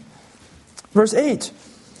 13. Verse 8.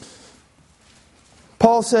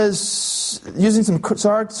 Paul says, using some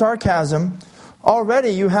sarcasm, already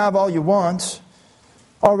you have all you want.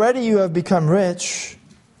 Already you have become rich.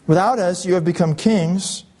 Without us you have become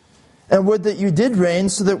kings. And would that you did reign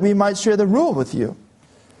so that we might share the rule with you.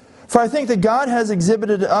 For I think that God has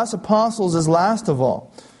exhibited us apostles as last of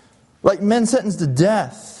all, like men sentenced to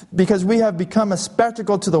death, because we have become a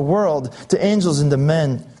spectacle to the world, to angels and to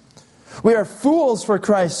men. We are fools for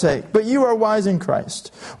Christ's sake, but you are wise in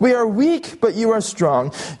Christ. We are weak, but you are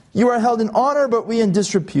strong. You are held in honor, but we in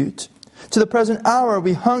disrepute. To the present hour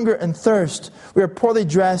we hunger and thirst. We are poorly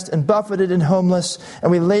dressed and buffeted and homeless,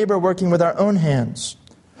 and we labor working with our own hands.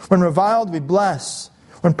 When reviled, we bless.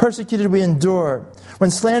 When persecuted, we endure.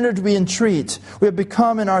 When slandered, we entreat. We have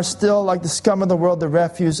become and are still, like the scum of the world, the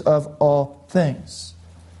refuse of all things.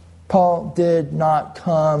 Paul did not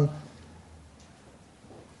come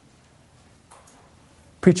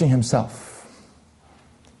preaching himself.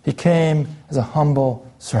 He came as a humble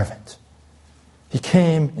servant. He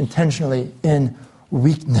came intentionally in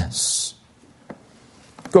weakness.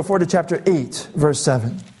 Go forward to chapter 8, verse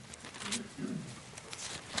 7.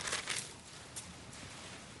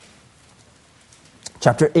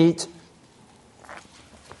 Chapter 8,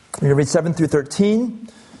 we're going to read 7 through 13.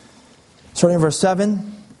 Starting in verse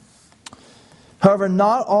 7. However,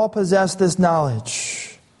 not all possess this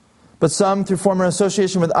knowledge, but some, through former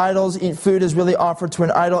association with idols, eat food as really offered to an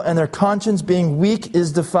idol, and their conscience, being weak,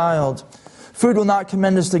 is defiled. Food will not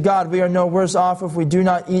commend us to God. We are no worse off if we do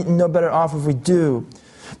not eat, and no better off if we do.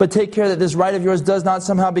 But take care that this right of yours does not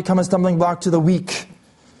somehow become a stumbling block to the weak.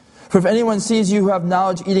 For if anyone sees you who have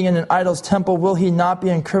knowledge eating in an idol's temple, will he not be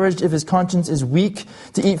encouraged if his conscience is weak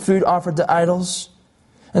to eat food offered to idols?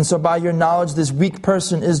 And so by your knowledge this weak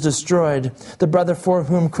person is destroyed, the brother for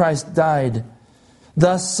whom Christ died.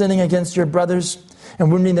 Thus sinning against your brothers and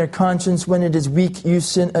wounding their conscience when it is weak, you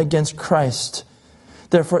sin against Christ.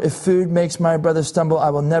 Therefore if food makes my brother stumble,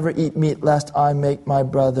 I will never eat meat lest I make my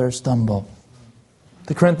brother stumble.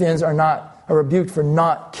 The Corinthians are rebuked for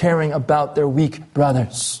not caring about their weak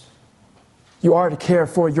brothers. You are to care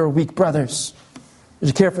for your weak brothers.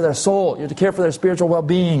 You're to care for their soul. You're to care for their spiritual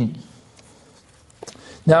well-being.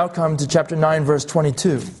 Now come to chapter 9, verse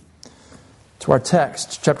 22. To our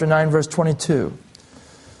text, chapter 9, verse 22.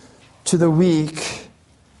 To the weak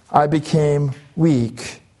I became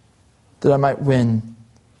weak, that I might win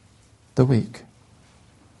the weak.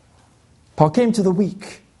 Paul came to the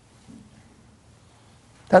weak.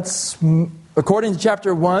 That's, according to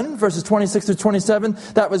chapter 1, verses 26 through 27,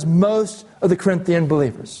 that was most of the Corinthian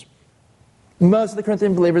believers. Most of the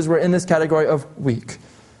Corinthian believers were in this category of weak.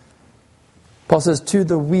 Paul says, to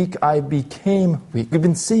the weak I became weak. We've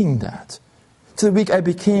been seeing that. To the weak I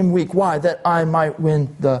became weak. Why? That I might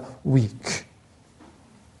win the weak.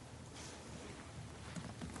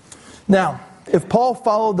 Now, if Paul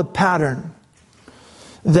followed the pattern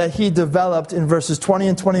that he developed in verses 20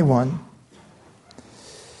 and 21,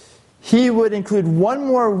 he would include one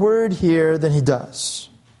more word here than he does.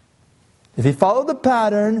 If he followed the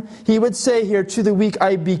pattern, he would say here, to the weak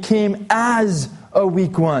I became as a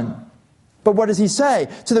weak one. But what does he say?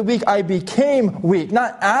 To the weak I became weak.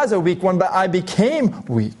 Not as a weak one, but I became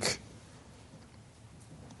weak.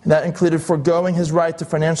 And that included foregoing his right to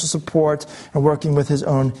financial support and working with his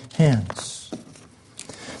own hands.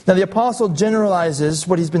 Now the apostle generalizes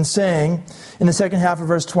what he's been saying in the second half of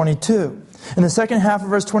verse 22. In the second half of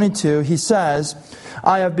verse 22, he says,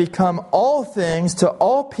 I have become all things to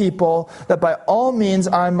all people, that by all means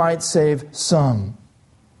I might save some.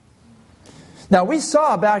 Now we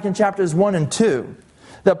saw back in chapters 1 and 2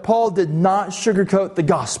 that Paul did not sugarcoat the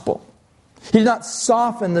gospel. He did not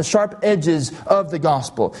soften the sharp edges of the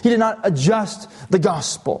gospel. He did not adjust the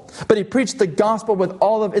gospel. But he preached the gospel with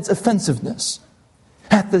all of its offensiveness.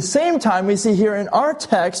 At the same time, we see here in our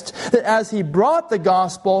text that as he brought the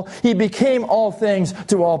gospel, he became all things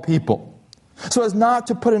to all people, so as not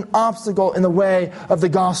to put an obstacle in the way of the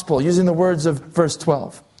gospel, using the words of verse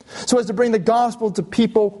 12. So as to bring the gospel to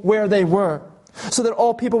people where they were, so that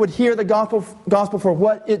all people would hear the gospel for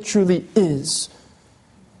what it truly is.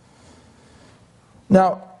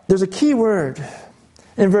 Now, there's a key word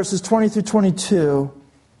in verses 20 through 22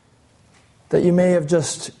 that you may have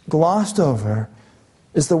just glossed over,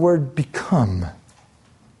 is the word become.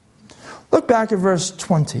 Look back at verse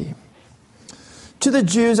 20. To the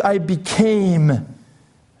Jews I became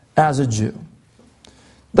as a Jew.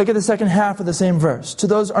 Look at the second half of the same verse. To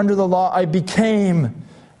those under the law I became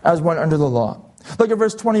as one under the law. Look at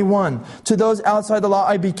verse 21. To those outside the law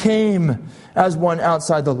I became as one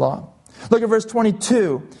outside the law. Look at verse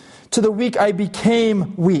 22. To the weak I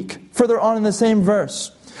became weak. Further on in the same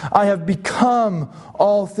verse, I have become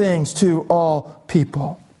all things to all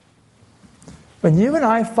people. When you and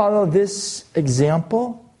I follow this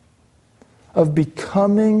example of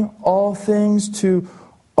becoming all things to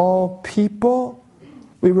all people,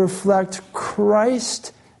 we reflect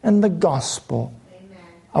Christ and the gospel. Amen.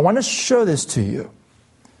 I want to show this to you.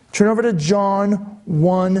 Turn over to John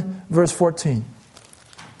 1, verse 14.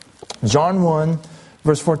 John 1,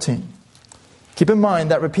 verse 14. Keep in mind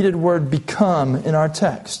that repeated word become in our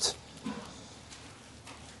text.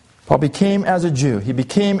 Paul became as a Jew. He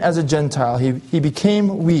became as a Gentile. He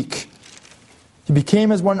became weak. He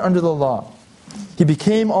became as one under the law. He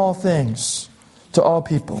became all things to all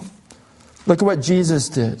people. Look at what Jesus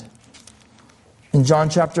did in John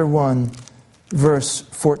chapter 1, verse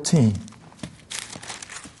 14.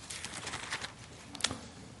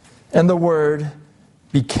 And the Word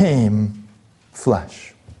became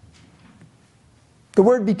flesh. The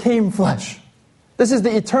Word became flesh. This is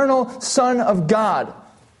the eternal Son of God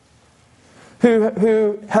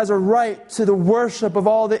who has a right to the worship of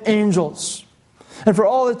all the angels. And for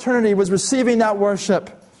all eternity was receiving that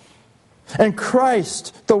worship. And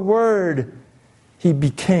Christ, the Word, He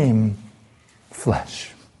became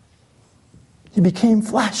flesh. He became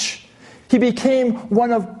flesh. He became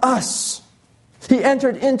one of us. He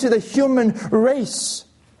entered into the human race.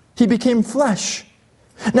 He became flesh.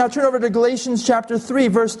 Now turn over to Galatians chapter 3,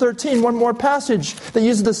 verse 13. One more passage that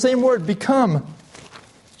uses the same word, become.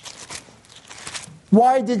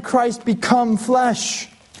 Why did Christ become flesh?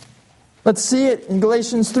 Let's see it in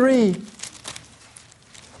Galatians 3.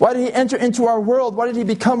 Why did He enter into our world? Why did He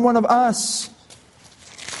become one of us?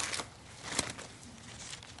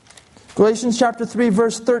 Galatians chapter 3,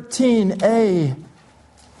 verse 13a.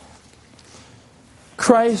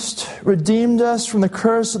 Christ redeemed us from the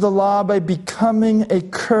curse of the law by becoming a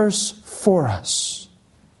curse for us.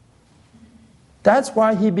 That's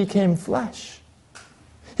why He became flesh.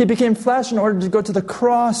 He became flesh in order to go to the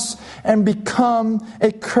cross and become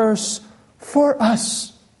a curse for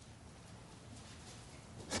us.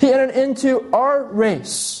 He entered into our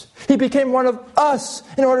race. He became one of us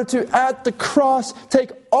in order to, at the cross, take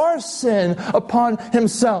our sin upon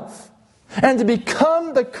Himself. And to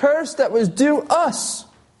become the curse that was due us.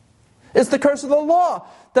 It's the curse of the law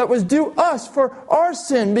that was due us for our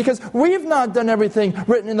sin, because we've not done everything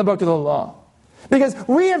written in the book of the law. Because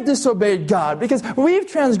we have disobeyed God. Because we've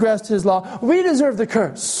transgressed His law. We deserve the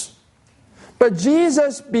curse. But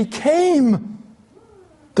Jesus became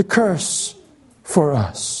the curse for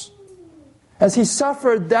us, as He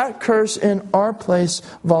suffered that curse in our place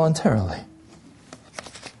voluntarily.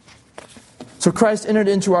 So Christ entered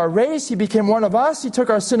into our race. He became one of us. He took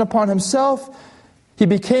our sin upon Himself. He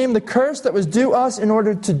became the curse that was due us in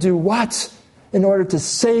order to do what? In order to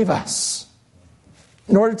save us.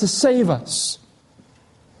 In order to save us.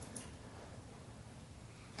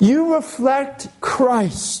 You reflect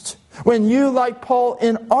Christ when you, like Paul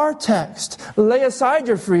in our text, lay aside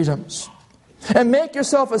your freedoms and make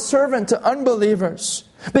yourself a servant to unbelievers,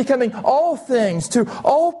 becoming all things to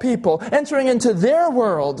all people, entering into their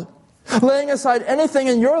world, laying aside anything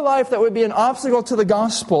in your life that would be an obstacle to the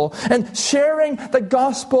gospel, and sharing the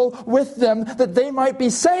gospel with them that they might be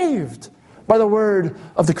saved by the word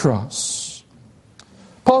of the cross.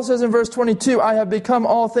 Paul says in verse 22, I have become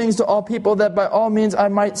all things to all people that by all means I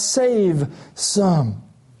might save some.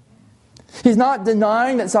 He's not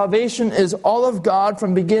denying that salvation is all of God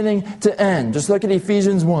from beginning to end. Just look at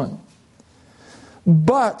Ephesians 1.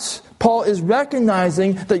 But Paul is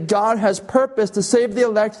recognizing that God has purpose to save the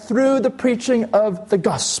elect through the preaching of the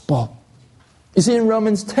gospel. You see in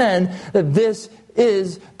Romans 10 that this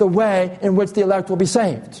is the way in which the elect will be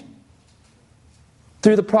saved.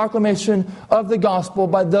 Through the proclamation of the gospel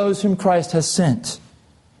by those whom Christ has sent.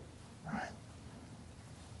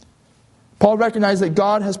 Paul recognized that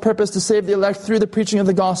God has purpose to save the elect through the preaching of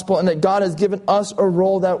the gospel, and that God has given us a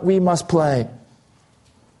role that we must play.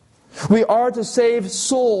 We are to save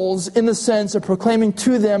souls in the sense of proclaiming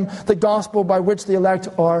to them the gospel by which the elect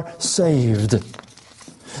are saved.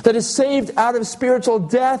 That is, saved out of spiritual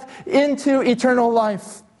death into eternal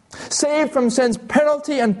life. Saved from sin's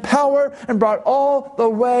penalty and power and brought all the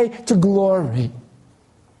way to glory.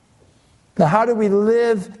 Now, how do we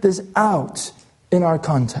live this out in our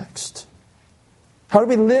context? How do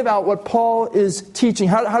we live out what Paul is teaching?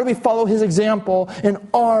 How do we follow his example in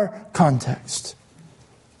our context?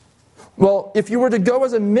 Well, if you were to go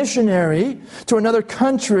as a missionary to another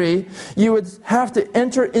country, you would have to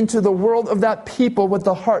enter into the world of that people with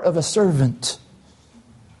the heart of a servant.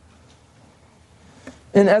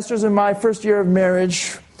 In Esther's and my first year of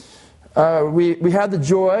marriage, we had the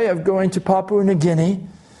joy of going to Papua New Guinea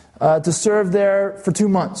to serve there for 2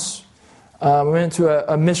 months. We went to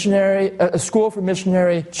a school for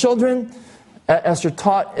missionary children. Esther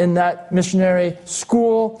taught in that missionary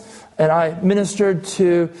school, and I ministered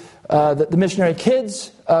to the missionary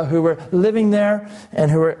kids who were living there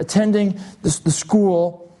and who were attending the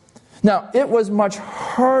school. Now, it was much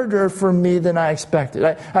harder for me than I expected.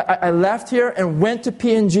 I left here and went to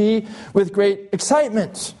PNG with great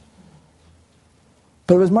excitement.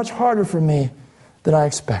 But it was much harder for me than I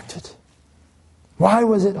expected. Why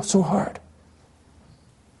was it so hard?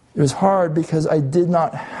 It was hard because I did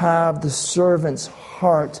not have the servant's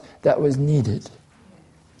heart that was needed.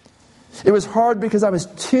 It was hard because I was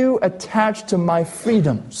too attached to my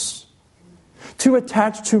freedoms, too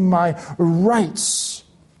attached to my rights.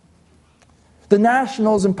 The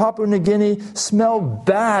nationals in Papua New Guinea smell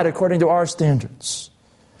bad according to our standards.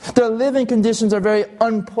 Their living conditions are very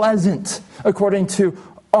unpleasant according to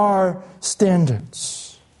our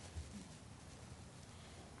standards.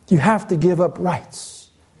 You have to give up rights.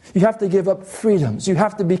 You have to give up freedoms. You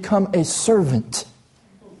have to become a servant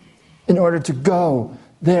in order to go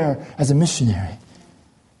there as a missionary.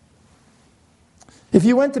 If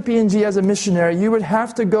you went to PNG as a missionary, you would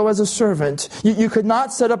have to go as a servant. You could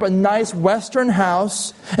not set up a nice Western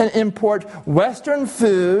house and import Western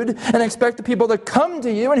food and expect the people to come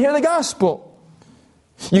to you and hear the gospel.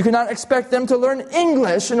 You could not expect them to learn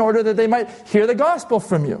English in order that they might hear the gospel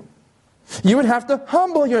from you. You would have to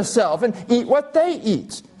humble yourself and eat what they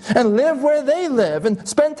eat and live where they live and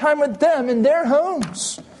spend time with them in their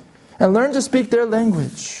homes and learn to speak their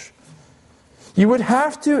language. You would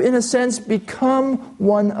have to, in a sense, become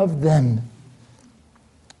one of them.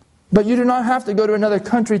 But you do not have to go to another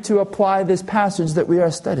country to apply this passage that we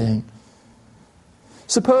are studying.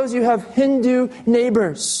 Suppose you have Hindu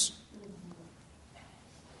neighbors.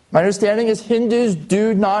 My understanding is Hindus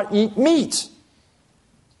do not eat meat.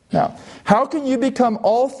 Now, how can you become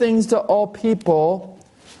all things to all people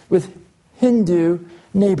with Hindu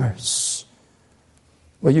neighbors?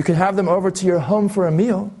 Well, you could have them over to your home for a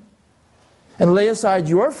meal and lay aside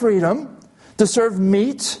your freedom to serve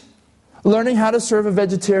meat, learning how to serve a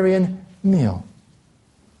vegetarian meal.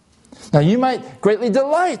 Now, you might greatly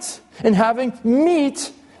delight in having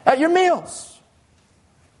meat at your meals.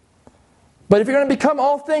 But if you're going to become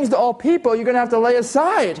all things to all people, you're going to have to lay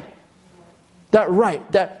aside that right,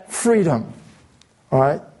 that freedom. All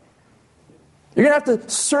right? You're going to have to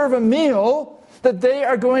serve a meal that they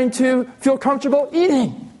are going to feel comfortable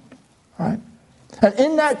eating. All right? And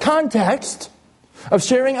in that context of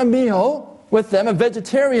sharing a meal with them, a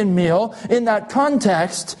vegetarian meal, in that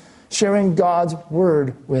context, sharing God's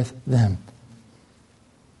word with them.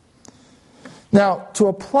 Now, to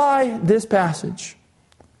apply this passage,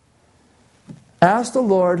 ask the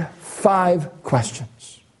Lord 5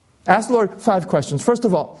 questions. Ask the Lord 5 questions. First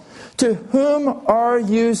of all, to whom are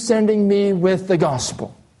you sending me with the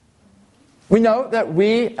gospel? We know that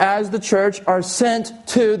we, as the church, are sent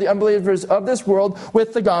to the unbelievers of this world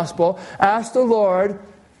with the gospel. Ask the Lord,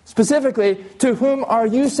 specifically, to whom are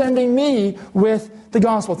you sending me with the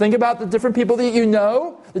gospel? Think about the different people that you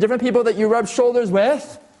know, the different people that you rub shoulders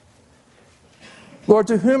with. Lord,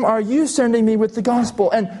 to whom are you sending me with the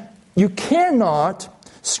gospel? And you cannot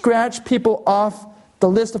scratch people off the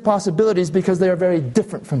list of possibilities because they are very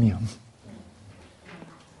different from you.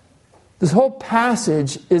 This whole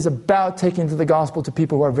passage is about taking the gospel to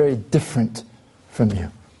people who are very different from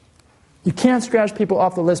you. You can't scratch people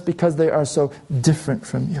off the list because they are so different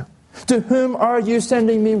from you. To whom are you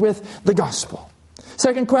sending me with the gospel?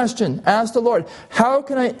 Second question, ask the Lord, how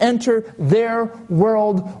can I enter their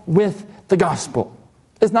world with the gospel?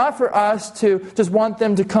 It's not for us to just want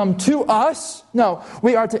them to come to us. No,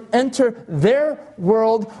 we are to enter their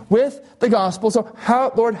world with the gospel. So,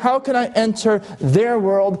 Lord, how can I enter their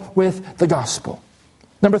world with the gospel?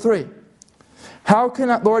 Number 3,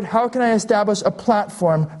 Lord, how can I establish a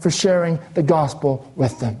platform for sharing the gospel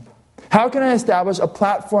with them? How can I establish a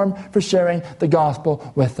platform for sharing the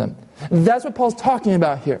gospel with them? That's what Paul's talking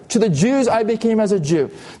about here. To the Jews I became as a Jew.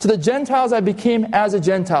 To the Gentiles I became as a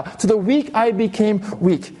Gentile. To the weak I became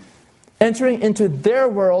weak. Entering into their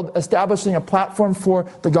world, establishing a platform for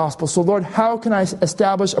the gospel. So Lord, how can I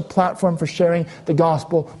establish a platform for sharing the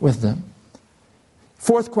gospel with them?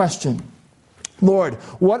 Fourth question. Lord,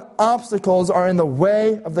 what obstacles are in the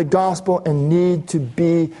way of the gospel and need to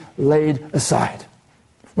be laid aside?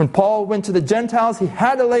 When Paul went to the Gentiles, he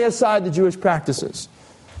had to lay aside the Jewish practices.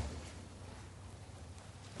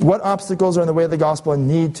 What obstacles are in the way of the gospel and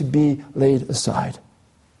need to be laid aside?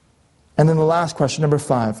 And then the last question, number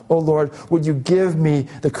 5. Oh Lord, would you give me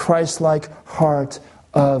the Christ-like heart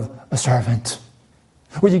of a servant?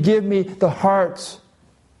 Would you give me the heart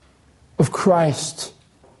of Christ,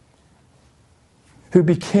 who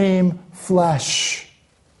became flesh,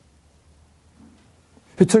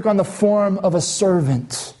 who took on the form of a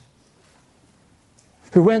servant,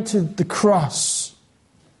 who went to the cross,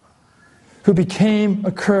 who became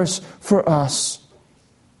a curse for us.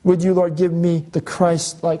 Would you, Lord, give me the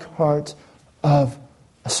Christ-like heart of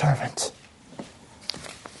a servant?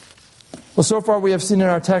 Well, so far we have seen in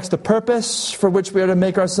our text the purpose for which we are to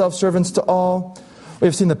make ourselves servants to all. We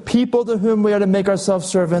have seen the people to whom we are to make ourselves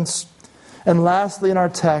servants. And lastly, in our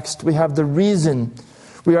text, we have the reason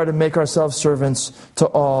we are to make ourselves servants to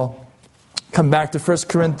all. Come back to 1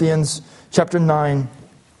 Corinthians chapter 9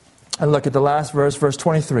 and look at the last verse, verse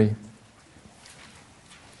 23.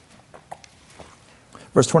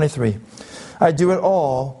 Verse 23. I do it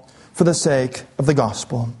all for the sake of the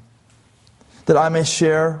gospel, that I may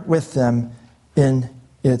share with them in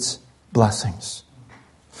its blessings.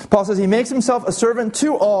 Paul says he makes himself a servant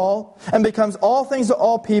to all and becomes all things to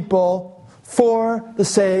all people for the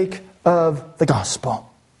sake of the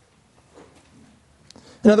gospel.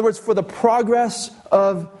 In other words, for the progress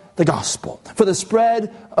of the gospel, for the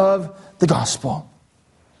spread of the gospel.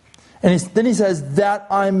 And then he says, that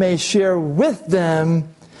I may share with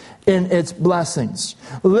them in its blessings.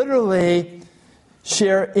 Literally,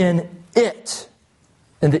 share in it.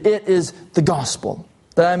 And the it is the gospel.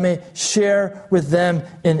 That I may share with them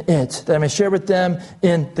in it. That I may share with them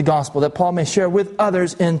in the gospel. That Paul may share with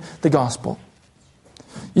others in the gospel.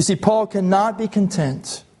 You see, Paul cannot be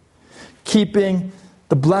content keeping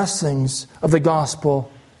the blessings of the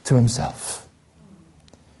gospel to himself.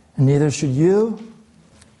 And neither should you,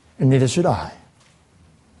 and neither should I.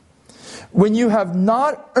 When you have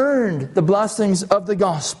not earned the blessings of the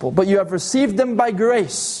gospel, but you have received them by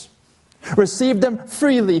grace, received them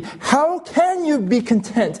freely, how can you be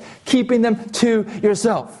content keeping them to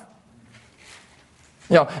yourself?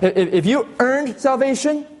 You know, if you earned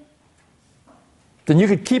salvation, then you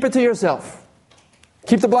could keep it to yourself.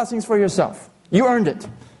 Keep the blessings for yourself. You earned it.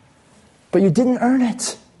 But you didn't earn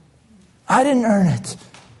it. I didn't earn it.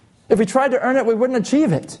 If we tried to earn it, we wouldn't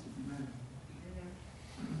achieve it.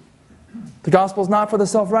 The gospel is not for the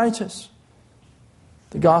self-righteous.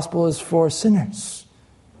 The gospel is for sinners.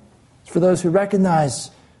 It's for those who recognize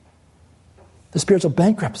the spiritual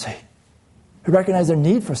bankruptcy, who recognize their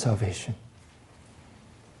need for salvation.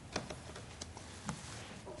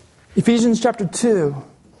 Ephesians chapter 2,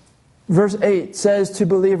 verse 8 says to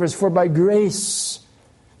believers, for by grace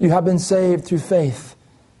you have been saved through faith.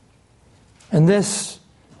 And this,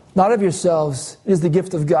 not of yourselves, is the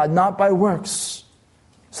gift of God, not by works,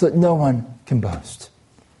 so that no one can boast.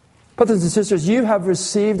 Brothers and sisters, you have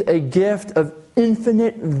received a gift of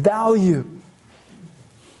infinite value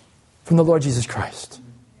from the Lord Jesus Christ.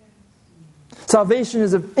 Salvation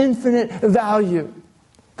is of infinite value.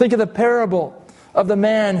 Think of the parable of the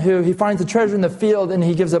man who he finds a treasure in the field and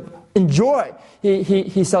he gives up enjoy.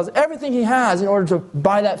 He sells everything he has in order to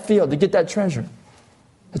buy that field, to get that treasure.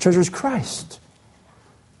 The treasure is Christ.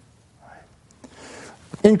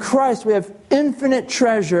 In Christ, we have infinite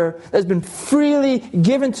treasure that has been freely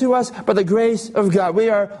given to us by the grace of God. We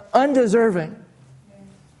are undeserving.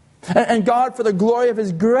 And God, for the glory of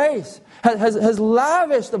His grace, has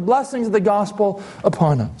lavished the blessings of the gospel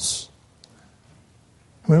upon us.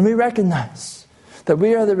 When we recognize that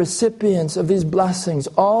we are the recipients of these blessings,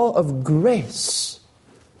 all of grace,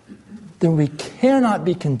 then we cannot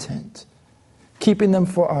be content keeping them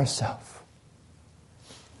for ourselves.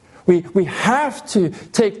 We have to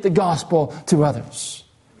take the gospel to others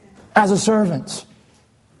as a servant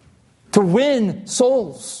to win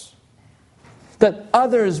souls, that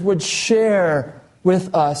others would share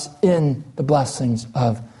with us in the blessings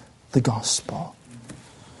of the gospel.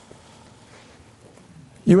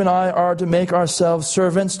 You and I are to make ourselves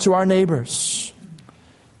servants to our neighbors,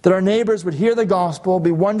 that our neighbors would hear the gospel,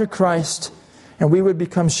 be won to Christ, and we would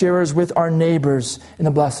become sharers with our neighbors in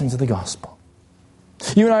the blessings of the gospel.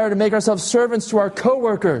 You and I are to make ourselves servants to our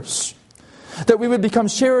co-workers, that we would become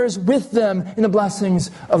sharers with them in the blessings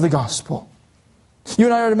of the gospel. You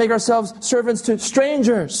and I are to make ourselves servants to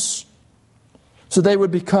strangers, so they would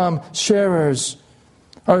become sharers,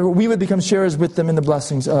 or we would become sharers with them in the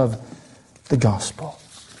blessings of the gospel.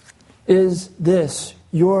 Is this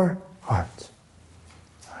your heart?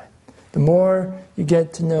 The more you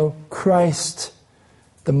get to know Christ,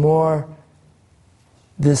 the more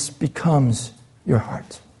this becomes your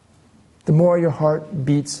heart. The more your heart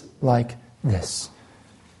beats like this.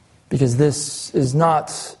 Because this is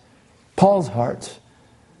not Paul's heart.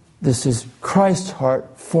 This is Christ's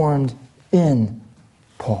heart formed in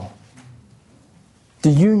Paul. Do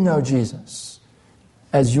you know Jesus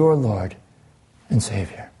as your Lord and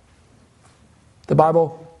Savior? The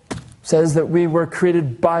Bible says that we were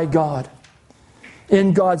created by God,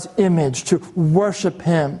 in God's image, to worship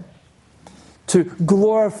Him, to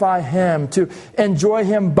glorify Him, to enjoy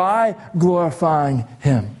Him by glorifying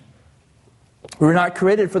Him. We were not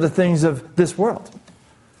created for the things of this world.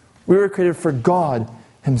 We were created for God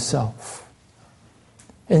Himself.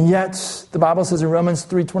 And yet, the Bible says in Romans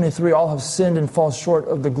 3:23, all have sinned and fall short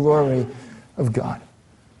of the glory of God.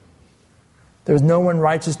 There is no one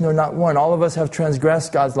righteous, no, not one. All of us have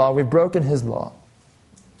transgressed God's law. We've broken His law.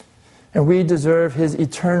 And we deserve His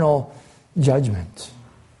eternal judgment.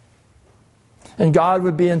 And God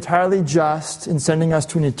would be entirely just in sending us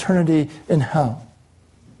to an eternity in hell.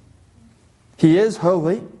 He is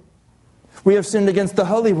holy. We have sinned against the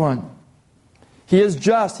Holy One. He is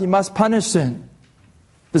just. He must punish sin.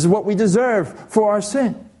 This is what we deserve for our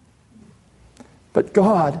sin. But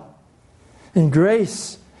God, in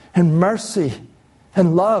grace and mercy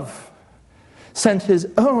and love, sent His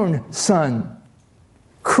own Son,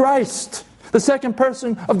 Christ, the second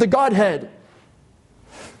person of the Godhead.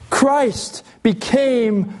 Christ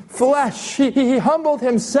became flesh. He humbled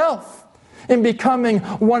Himself in becoming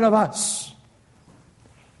one of us.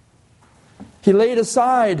 He laid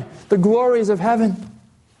aside the glories of heaven.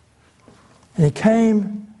 And He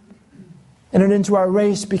came, entered into our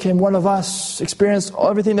race, became one of us, experienced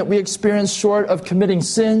everything that we experienced short of committing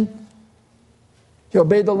sin. He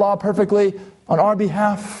obeyed the law perfectly on our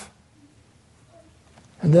behalf.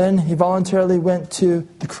 And then He voluntarily went to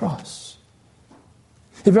the cross.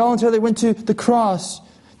 He voluntarily went to the cross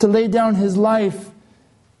to lay down His life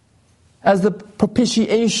as the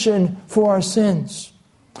propitiation for our sins.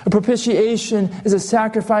 A propitiation is a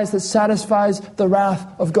sacrifice that satisfies the wrath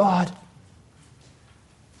of God.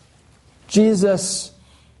 Jesus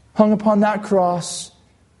hung upon that cross,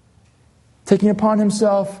 taking upon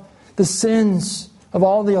Himself the sins of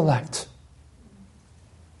all the elect.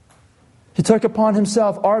 He took upon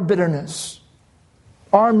Himself our bitterness,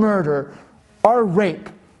 our murder, our rape,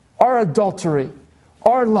 our adultery,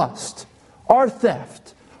 our lust, our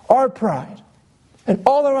theft, our pride, and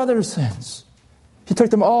all our other sins. He took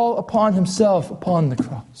them all upon Himself upon the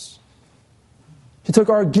cross. He took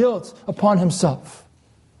our guilt upon Himself,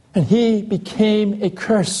 and He became a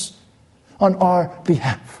curse on our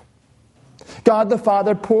behalf. God the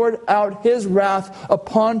Father poured out His wrath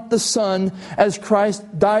upon the Son as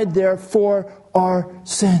Christ died there for our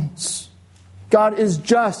sins. God is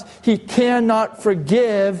just. He cannot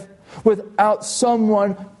forgive without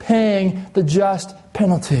someone paying the just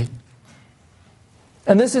penalty.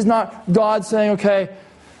 And this is not God saying, okay,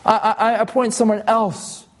 I appoint someone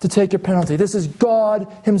else to take your penalty. This is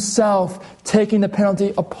God Himself taking the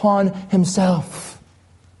penalty upon Himself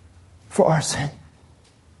for our sin.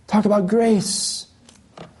 Talk about grace.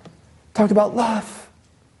 Talk about love.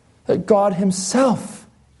 That God Himself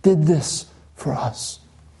did this for us.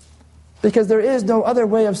 Because there is no other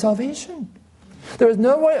way of salvation. There is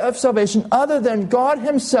no way of salvation other than God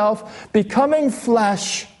Himself becoming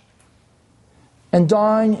flesh and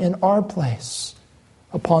dying in our place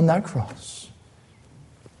upon that cross.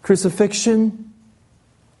 Crucifixion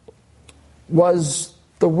was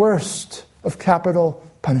the worst of capital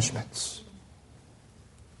punishments.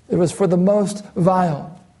 It was for the most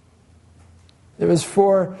vile. It was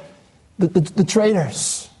for the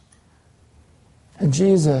traitors. And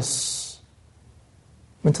Jesus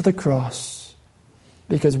went to the cross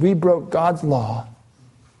because we broke God's law,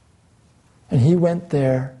 and He went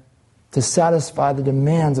there to satisfy the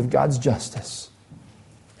demands of God's justice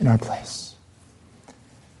in our place.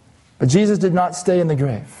 But Jesus did not stay in the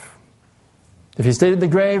grave. If He stayed in the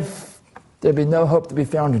grave, there'd be no hope to be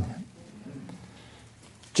found in Him.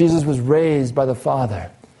 Jesus was raised by the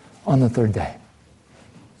Father on the third day.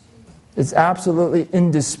 It's absolutely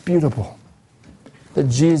indisputable that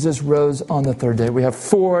Jesus rose on the third day. We have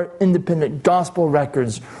 4 independent gospel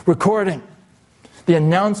records recording the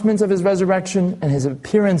announcements of His resurrection and His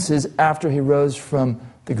appearances after He rose from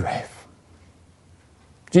the grave.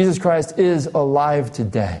 Jesus Christ is alive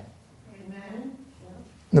today. Amen.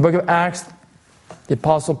 In the book of Acts, the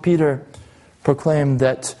Apostle Peter proclaimed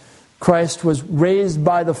that Christ was raised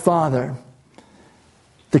by the Father,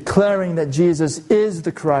 declaring that Jesus is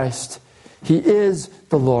the Christ. He is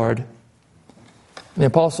the Lord. And the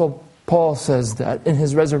Apostle Paul says that in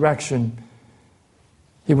His resurrection,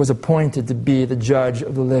 He was appointed to be the judge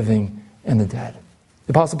of the living and the dead.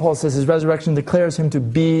 The Apostle Paul says His resurrection declares Him to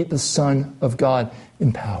be the Son of God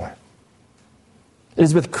in power. It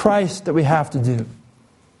is with Christ that we have to do.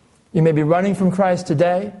 You may be running from Christ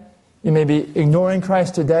today. You may be ignoring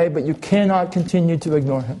Christ today, but you cannot continue to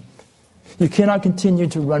ignore Him. You cannot continue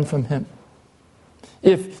to run from Him.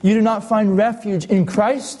 If you do not find refuge in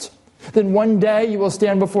Christ, then one day you will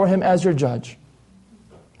stand before Him as your judge.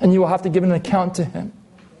 And you will have to give an account to Him.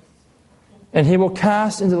 And He will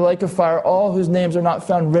cast into the lake of fire all whose names are not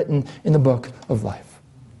found written in the book of life.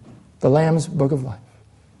 The Lamb's book of life.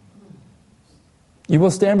 You will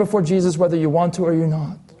stand before Jesus whether you want to or you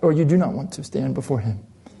not, or you do not want to stand before Him.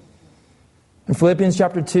 And Philippians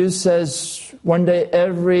chapter 2 says, one day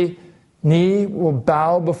every knee will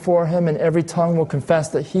bow before Him and every tongue will confess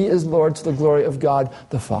that He is Lord to the glory of God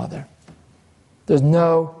the Father. There's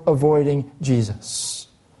no avoiding Jesus.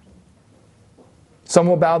 Some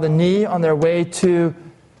will bow the knee on their way to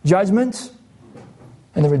judgment,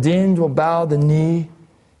 and the redeemed will bow the knee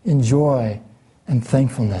in joy and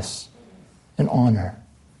thankfulness and honor.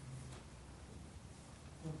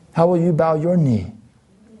 How will you bow your knee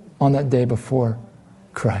on that day before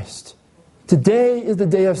Christ? Today is the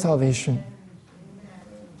day of salvation.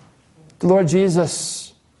 The Lord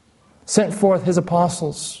Jesus sent forth His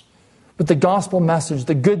apostles with the gospel message,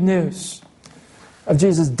 the good news of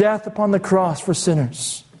Jesus' death upon the cross for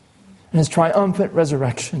sinners and His triumphant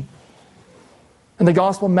resurrection. And the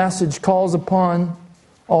gospel message calls upon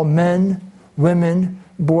all men, women,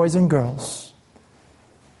 boys and girls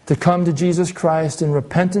to come to Jesus Christ in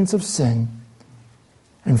repentance of sin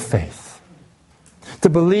and faith. To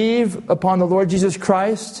believe upon the Lord Jesus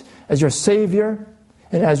Christ as your Savior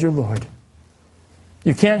and as your Lord.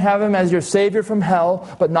 You can't have Him as your Savior from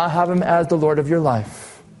hell, but not have Him as the Lord of your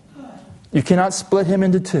life. You cannot split Him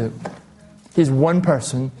into two. He's one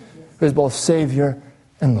person who is both Savior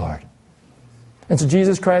and Lord. And so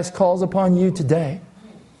Jesus Christ calls upon you today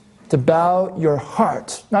to bow your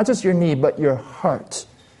heart, not just your knee, but your heart,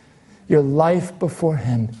 your life before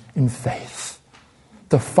Him in faith.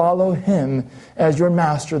 To follow Him as your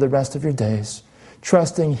master the rest of your days,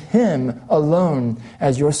 trusting Him alone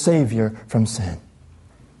as your Savior from sin.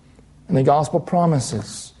 And the gospel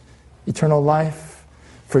promises eternal life,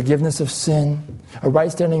 forgiveness of sin, a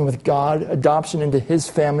right standing with God, adoption into His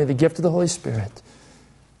family, the gift of the Holy Spirit.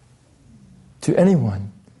 To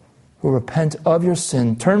anyone who will repent of your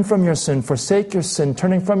sin, turn from your sin, forsake your sin,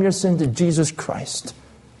 turning from your sin to Jesus Christ.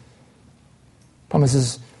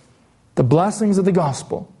 Promises the blessings of the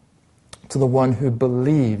gospel to the one who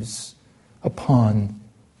believes upon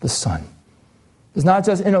the Son. It's not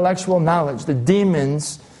just intellectual knowledge. The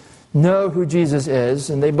demons know who Jesus is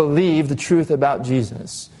and they believe the truth about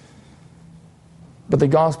Jesus. But the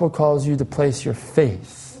gospel calls you to place your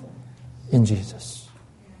faith in Jesus,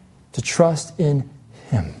 to trust in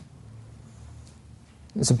Him.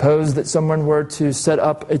 Suppose that someone were to set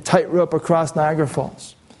up a tightrope across Niagara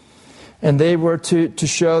Falls, and they were to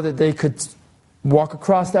show that they could walk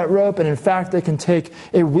across that rope, and in fact they can take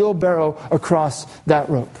a wheelbarrow across that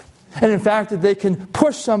rope. And in fact that they can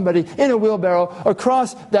push somebody in a wheelbarrow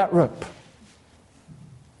across that rope.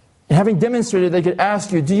 And having demonstrated, they could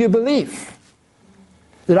ask you, do you believe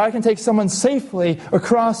that I can take someone safely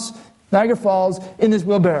across Niagara Falls in this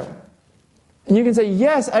wheelbarrow? And you can say,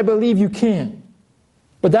 yes, I believe you can.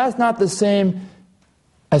 But that's not the same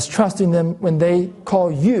as trusting them when they call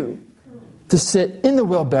you to sit in the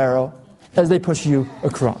wheelbarrow as they push you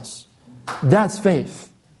across. That's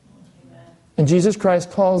faith. And Jesus Christ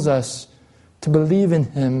calls us to believe in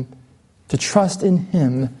Him, to trust in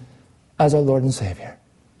Him as our Lord and Savior.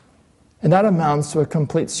 And that amounts to a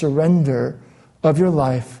complete surrender of your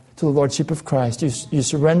life to the Lordship of Christ. You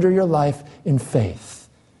surrender your life in faith,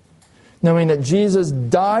 knowing that Jesus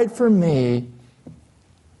died for me,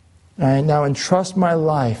 and I now entrust my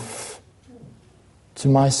life to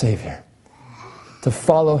my Savior, to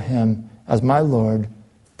follow Him as my Lord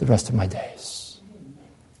the rest of my days.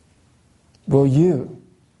 Will you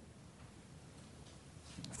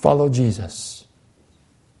follow Jesus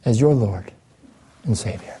as your Lord and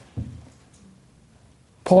Savior?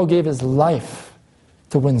 Paul gave his life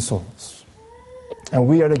to win souls. And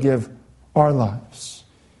we are to give our lives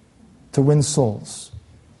to win souls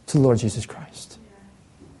to the Lord Jesus Christ.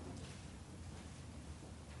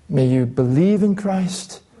 May you believe in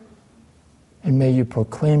Christ, and may you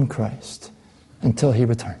proclaim Christ until He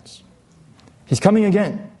returns. He's coming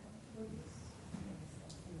again.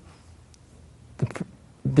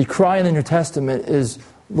 The cry in the New Testament is,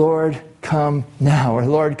 Lord, come now, or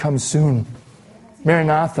Lord, come soon.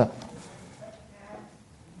 Maranatha.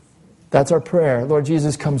 That's our prayer. Lord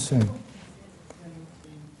Jesus, come soon.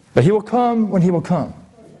 But He will come when He will come.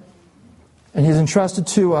 And He's entrusted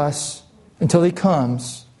to us, until He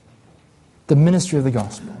comes, the ministry of the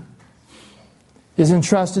gospel. He's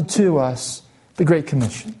entrusted to us the Great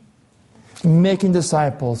Commission, making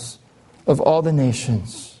disciples of all the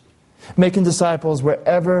nations, making disciples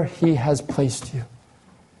wherever He has placed you,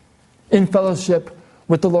 in fellowship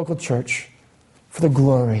with the local church for the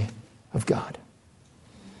glory of God.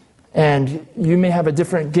 And you may have a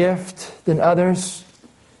different gift than others.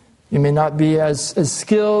 You may not be as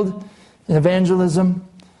skilled in evangelism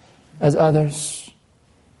as others.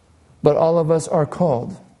 But all of us are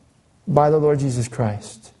called by the Lord Jesus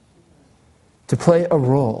Christ to play a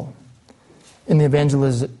role in the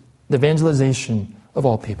evangelization of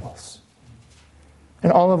all peoples.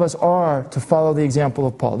 And all of us are to follow the example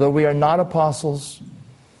of Paul. Though we are not apostles,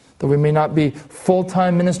 though we may not be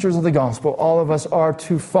full-time ministers of the gospel, all of us are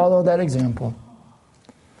to follow that example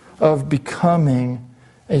of becoming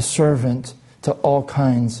a servant to all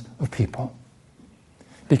kinds of people.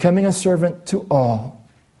 Becoming a servant to all.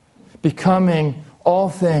 Becoming all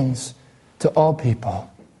things to all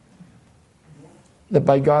people. That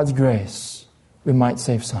by God's grace, we might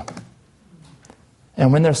save some.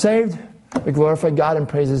 And when they're saved, we glorify God and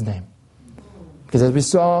praise His name. Because as we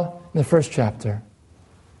saw in the first chapter,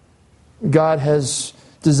 God has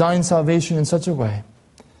designed salvation in such a way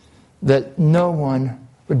that no one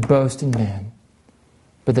would boast in man,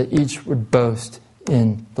 but that each would boast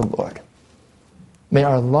in the Lord. May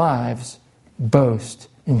our lives boast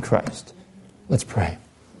in Christ. Let's pray.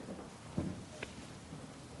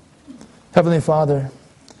 Heavenly Father,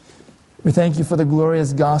 we thank You for the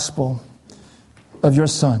glorious gospel of Your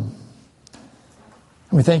Son.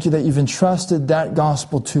 And we thank You that You've entrusted that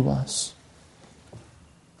gospel to us.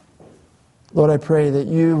 Lord, I pray that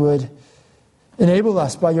You would enable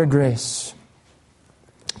us by Your grace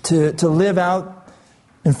to live out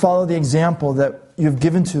and follow the example that You've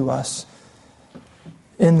given to us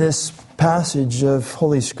in this passage of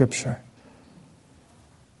Holy Scripture.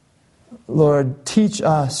 Lord, teach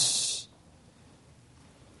us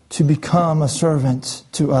to become a servant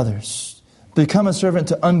to others, become a servant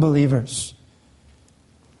to unbelievers,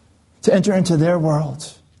 to enter into their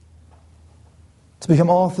world, to become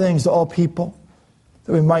all things to all people,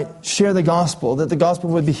 that we might share the gospel, that the gospel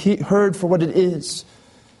would be heard for what it is,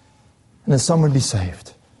 and that some would be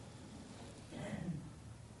saved.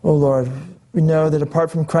 Oh Lord, we know that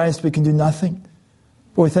apart from Christ we can do nothing.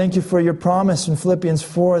 But we thank You for Your promise in Philippians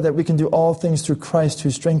 4 that we can do all things through Christ who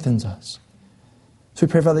strengthens us. So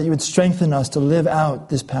we pray, Father, that You would strengthen us to live out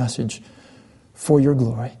this passage for Your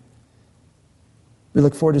glory. We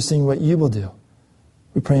look forward to seeing what You will do.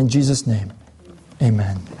 We pray in Jesus' name.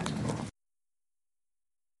 Amen.